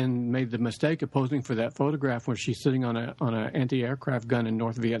and made the mistake of posing for that photograph where she's sitting on an anti-aircraft gun in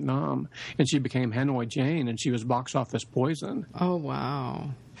North Vietnam, and she became Hanoi Jane, and she was box office poison. Oh,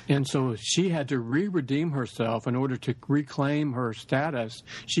 wow. And so she had to redeem herself in order to reclaim her status.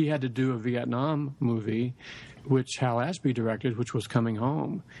 She had to do a Vietnam movie, which Hal Ashby directed, which was Coming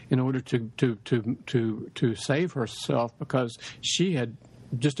Home, in order to save herself, because she had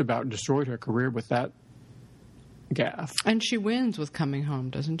just about destroyed her career with that gaffe. And she wins with Coming Home,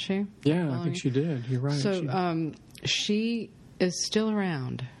 doesn't she? Yeah, I think she did. You're right. So she is still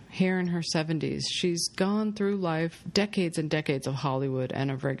around. Here in her 70s. She's gone through life, decades and decades of Hollywood and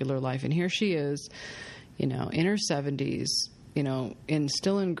of regular life. And here she is, you know, in her 70s, you know,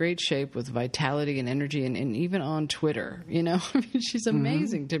 still in great shape with vitality and energy, and even on Twitter, you know. I mean, she's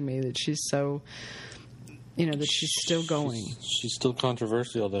amazing to me that she's so, you know, that she's still going. She's still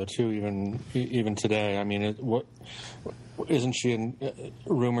controversial, though, too, even today. I mean, isn't she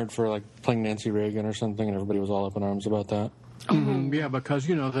rumored for, like, playing Nancy Reagan or something, and everybody was all up in arms about that? Mm-hmm. Yeah, because,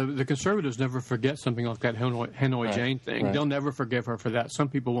 you know, the conservatives never forget something like that Hanoi Jane thing. Right. They'll never forgive her for that. Some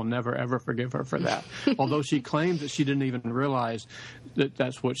people will never, ever forgive her for that. Although she claims that she didn't even realize that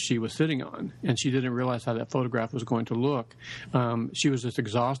that's what she was sitting on, and she didn't realize how that photograph was going to look. She was just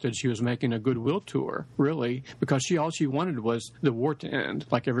exhausted. She was making a goodwill tour, really, because all she wanted was the war to end,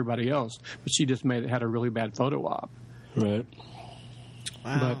 like everybody else. But she just had a really bad photo op. Right.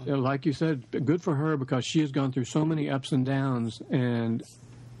 Wow. But like you said, good for her, because she has gone through so many ups and downs, and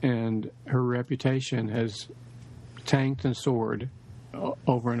her reputation has tanked and soared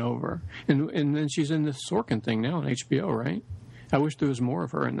over and over. And then she's in this Sorkin thing now on HBO, right? I wish there was more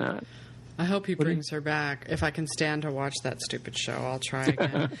of her in that. I hope he brings her back. If I can stand to watch that stupid show, I'll try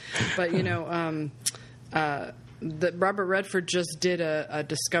again. But, you know, Robert Redford just did a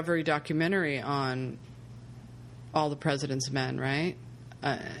Discovery documentary on All the President's Men, right?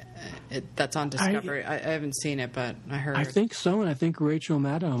 That's on Discovery. I haven't seen it, but I heard. I think so, and I think Rachel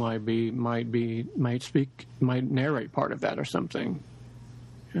Maddow might narrate part of that or something.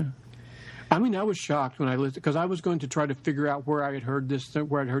 Yeah. I mean, I was shocked when I listened, because I was going to try to figure out where I had heard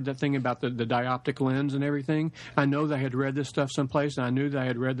that thing about the dioptic lens and everything. I know that I had read this stuff someplace, and I knew that I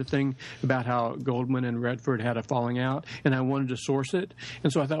had read the thing about how Goldman and Redford had a falling out, and I wanted to source it.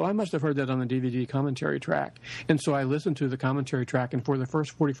 And so I thought, well, I must have heard that on the DVD commentary track. And so I listened to the commentary track, and for the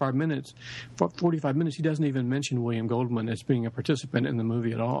first 45 minutes, he doesn't even mention William Goldman as being a participant in the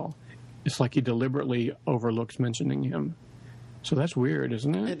movie at all. It's like he deliberately overlooks mentioning him. So that's weird,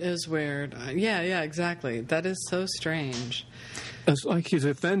 isn't it? It is weird. Yeah, exactly. That is so strange. It's like he's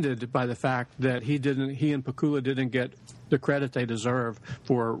offended by the fact that he and Pakula didn't get the credit they deserve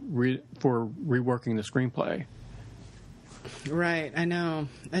for reworking the screenplay. Right, I know.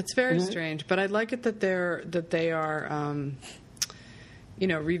 It's very strange, but I like it that they are, you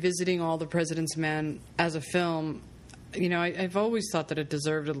know, revisiting All the President's Men as a film. You know, I've always thought that it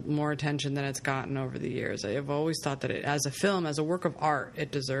deserved more attention than it's gotten over the years. I've always thought that as a film, as a work of art, it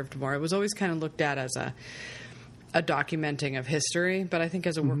deserved more. It was always kind of looked at as a documenting of history, but I think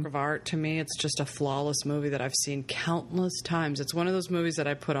as a work of art, to me, it's just a flawless movie that I've seen countless times. It's one of those movies that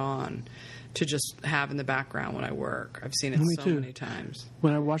I put on to just have in the background when I work. I've seen it many times.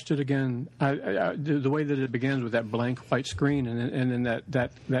 When I watched it again, the way that it begins with that blank white screen and then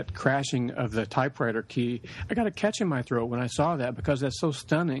that crashing of the typewriter key, I got a catch in my throat when I saw that, because that's so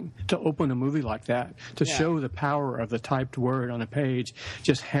stunning to open a movie like that, to show the power of the typed word on a page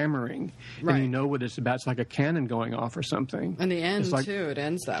just hammering. Right. And you know what it's about. It's like a cannon going off or something. And the end, too, it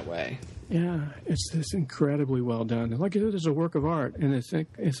ends that way. Yeah, it's incredibly well done. Like it is a work of art, and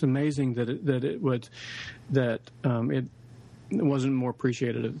it's amazing that it wasn't more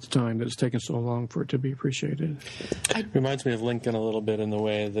appreciated at the time. That it's taken so long for it to be appreciated. It reminds me of Lincoln a little bit in the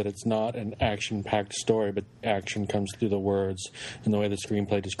way that it's not an action-packed story, but action comes through the words, and the way the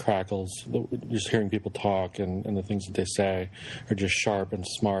screenplay just crackles. Just hearing people talk and the things that they say are just sharp and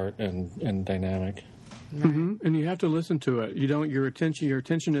smart and dynamic. Mm-hmm. And you have to listen to it. Your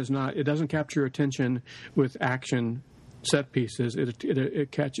attention is not. It doesn't capture your attention with action set pieces.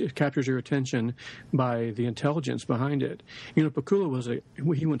 It captures your attention by the intelligence behind it. You know, Pakula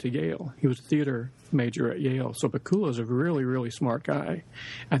he went to Yale. He was a theater major at Yale. So Pakula is a really, really smart guy.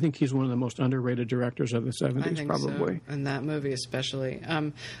 I think he's one of the most underrated directors of the 70s, I think probably. So, and that movie especially.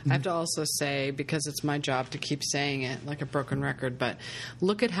 I have to also say, because it's my job to keep saying it like a broken record, but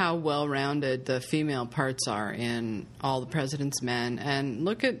look at how well-rounded the female parts are in All the President's Men, and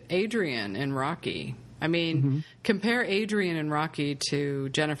look at Adrian in Rocky. I mean, compare Adrian in Rocky to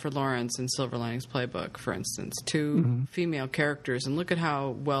Jennifer Lawrence in Silver Linings Playbook, for instance, two female characters, and look at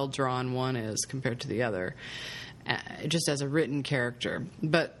how well-drawn one is compared to the other, just as a written character.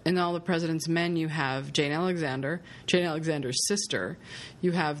 But in All the President's Men, you have Jane Alexander's sister.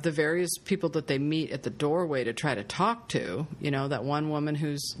 You have the various people that they meet at the doorway to try to talk to, you know, that one woman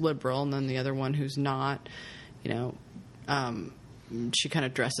who's liberal and then the other one who's not, you know, she kind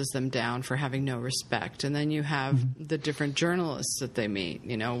of dresses them down for having no respect. And then you have the different journalists that they meet.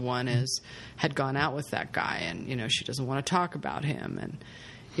 You know, one had gone out with that guy, and, you know, she doesn't want to talk about him. And,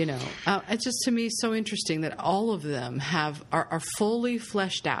 you know, it's just, to me, so interesting that all of them are fully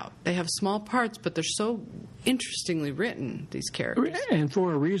fleshed out. They have small parts, but they're so interestingly written, these characters. And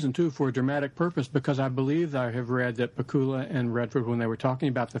for a reason, too, for a dramatic purpose, because I believe that I have read that Pakula and Redford, when they were talking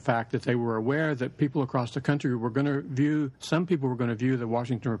about the fact that they were aware that people across the country were going to view the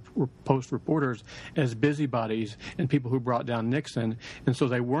Washington Post reporters as busybodies and people who brought down Nixon, and so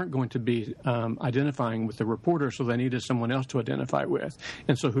they weren't going to be identifying with the reporter, so they needed someone else to identify with.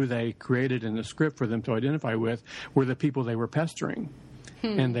 And so who they created in the script for them to identify with were the people they were pestering.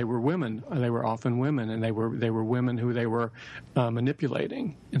 And they were women. They were often women, and they were women who they were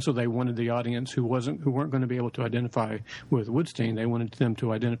manipulating. And so they wanted the audience who weren't going to be able to identify with Woodstein. They wanted them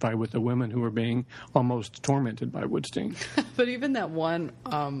to identify with the women who were being almost tormented by Woodstein. But even that one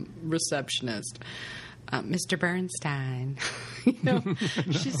receptionist, Mr. Bernstein, you know,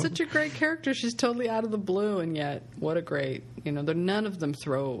 she's such a great character. She's totally out of the blue, and yet what a great, you know, they're none of them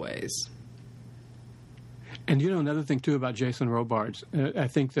throwaways. And, you know, another thing, too, about Jason Robards, I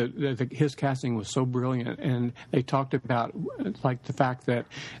think that his casting was so brilliant, and they talked about, like, the fact that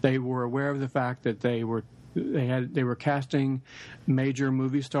they were aware of the fact that they were casting major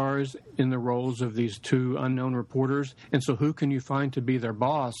movie stars in the roles of these two unknown reporters, and so who can you find to be their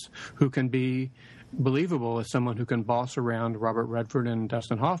boss, who can be believable as someone who can boss around Robert Redford and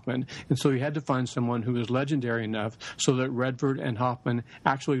Dustin Hoffman. And so you had to find someone who was legendary enough so that Redford and Hoffman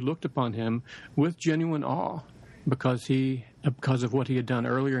actually looked upon him with genuine awe because of what he had done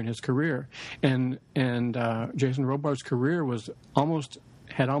earlier in his career. And Jason Robards' career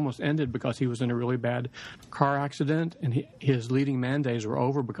had almost ended because he was in a really bad car accident, and his leading man days were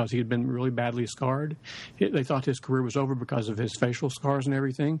over because he had been really badly scarred. They thought his career was over because of his facial scars and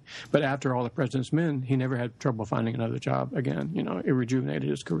everything. But after All the President's Men, he never had trouble finding another job again. You know, it rejuvenated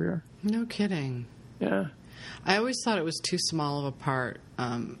his career. No kidding. Yeah. I always thought it was too small of a part.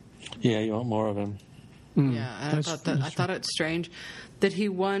 Yeah, you want more of him. Yeah, and I thought it's strange that he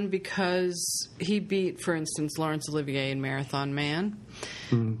won because he beat, for instance, Laurence Olivier in Marathon Man.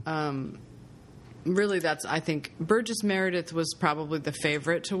 Really, I think Burgess Meredith was probably the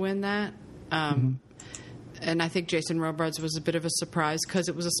favorite to win that. And I think Jason Robards was a bit of a surprise because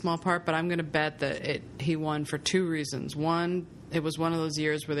it was a small part, but I'm going to bet that he won for two reasons. One, it was one of those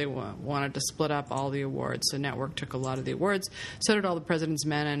years where they wanted to split up all the awards. The network took a lot of the awards. So did All the President's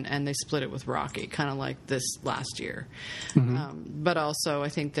Men, and they split it with Rocky, kind of like this last year. But also, I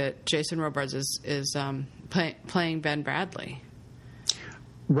think that Jason Robards is playing Ben Bradley.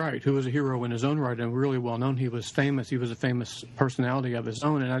 Right, who was a hero in his own right and really well known. He was famous. He was a famous personality of his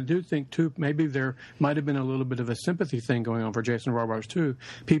own. And I do think, too, maybe there might have been a little bit of a sympathy thing going on for Jason Robards, too.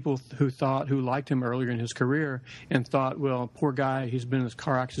 People who liked him earlier in his career and thought, well, poor guy, he's been in this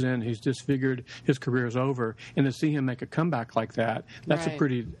car accident, he's disfigured, his career is over. And to see him make a comeback like that, that's a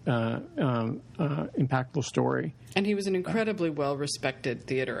pretty impactful story. And he was an incredibly well-respected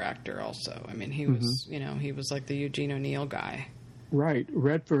theater actor also. I mean, he was, he was like the Eugene O'Neill guy. Right.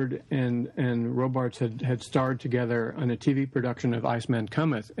 Redford and Robards had starred together on a TV production of Iceman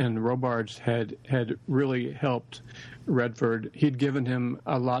Cometh, and Robards had really helped Redford. He'd given him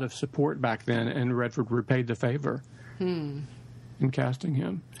a lot of support back then, and Redford repaid the favor in casting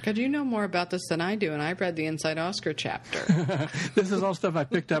him. God, you know more about this than I do, and I read the Inside Oscar chapter. This is all stuff I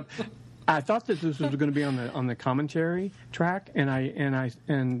picked up. I thought that this was going to be on the commentary track, and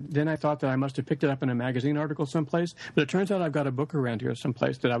then I thought that I must have picked it up in a magazine article someplace. But it turns out I've got a book around here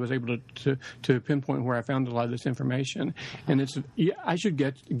someplace that I was able to pinpoint where I found a lot of this information. And I should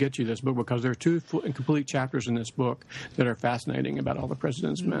get you this book because there are two full and complete chapters in this book that are fascinating about All the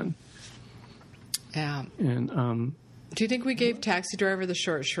President's Men. Yeah. And Do you think we gave Taxi Driver the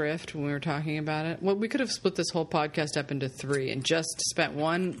short shrift when we were talking about it? Well, we could have split this whole podcast up into 3 and just spent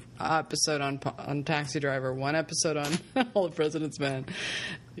one episode on Taxi Driver, one episode on All the President's Men.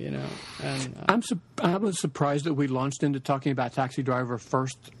 And I was surprised that we launched into talking about Taxi Driver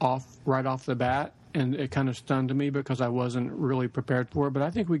right off the bat, and it kind of stunned me because I wasn't really prepared for it. But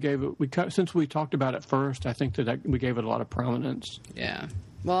I think since we talked about it first, I think that we gave it a lot of prominence. Yeah.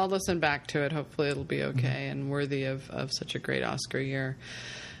 Well, I'll listen back to it. Hopefully it'll be okay and worthy of such a great Oscar year.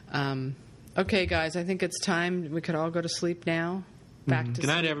 Okay, guys, I think it's time. We could all go to sleep now. Back to Good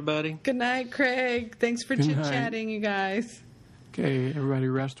night, everybody. Good night, Craig. Thanks for chit-chatting, you guys. Okay, everybody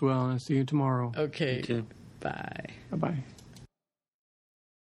rest well, and see you tomorrow. Okay. Bye. Bye-bye.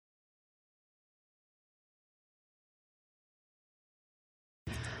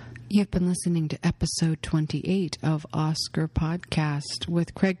 You've been listening to episode 28 of Oscar Podcast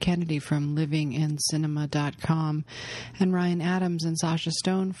with Craig Kennedy from livingincinema.com and Ryan Adams and Sasha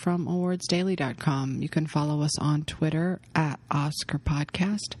Stone from awardsdaily.com. You can follow us on Twitter at Oscar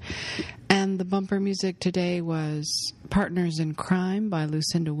Podcast. And the bumper music today was Partners in Crime by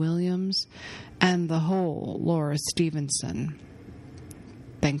Lucinda Williams and The Hole, Laura Stevenson.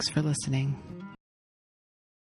 Thanks for listening.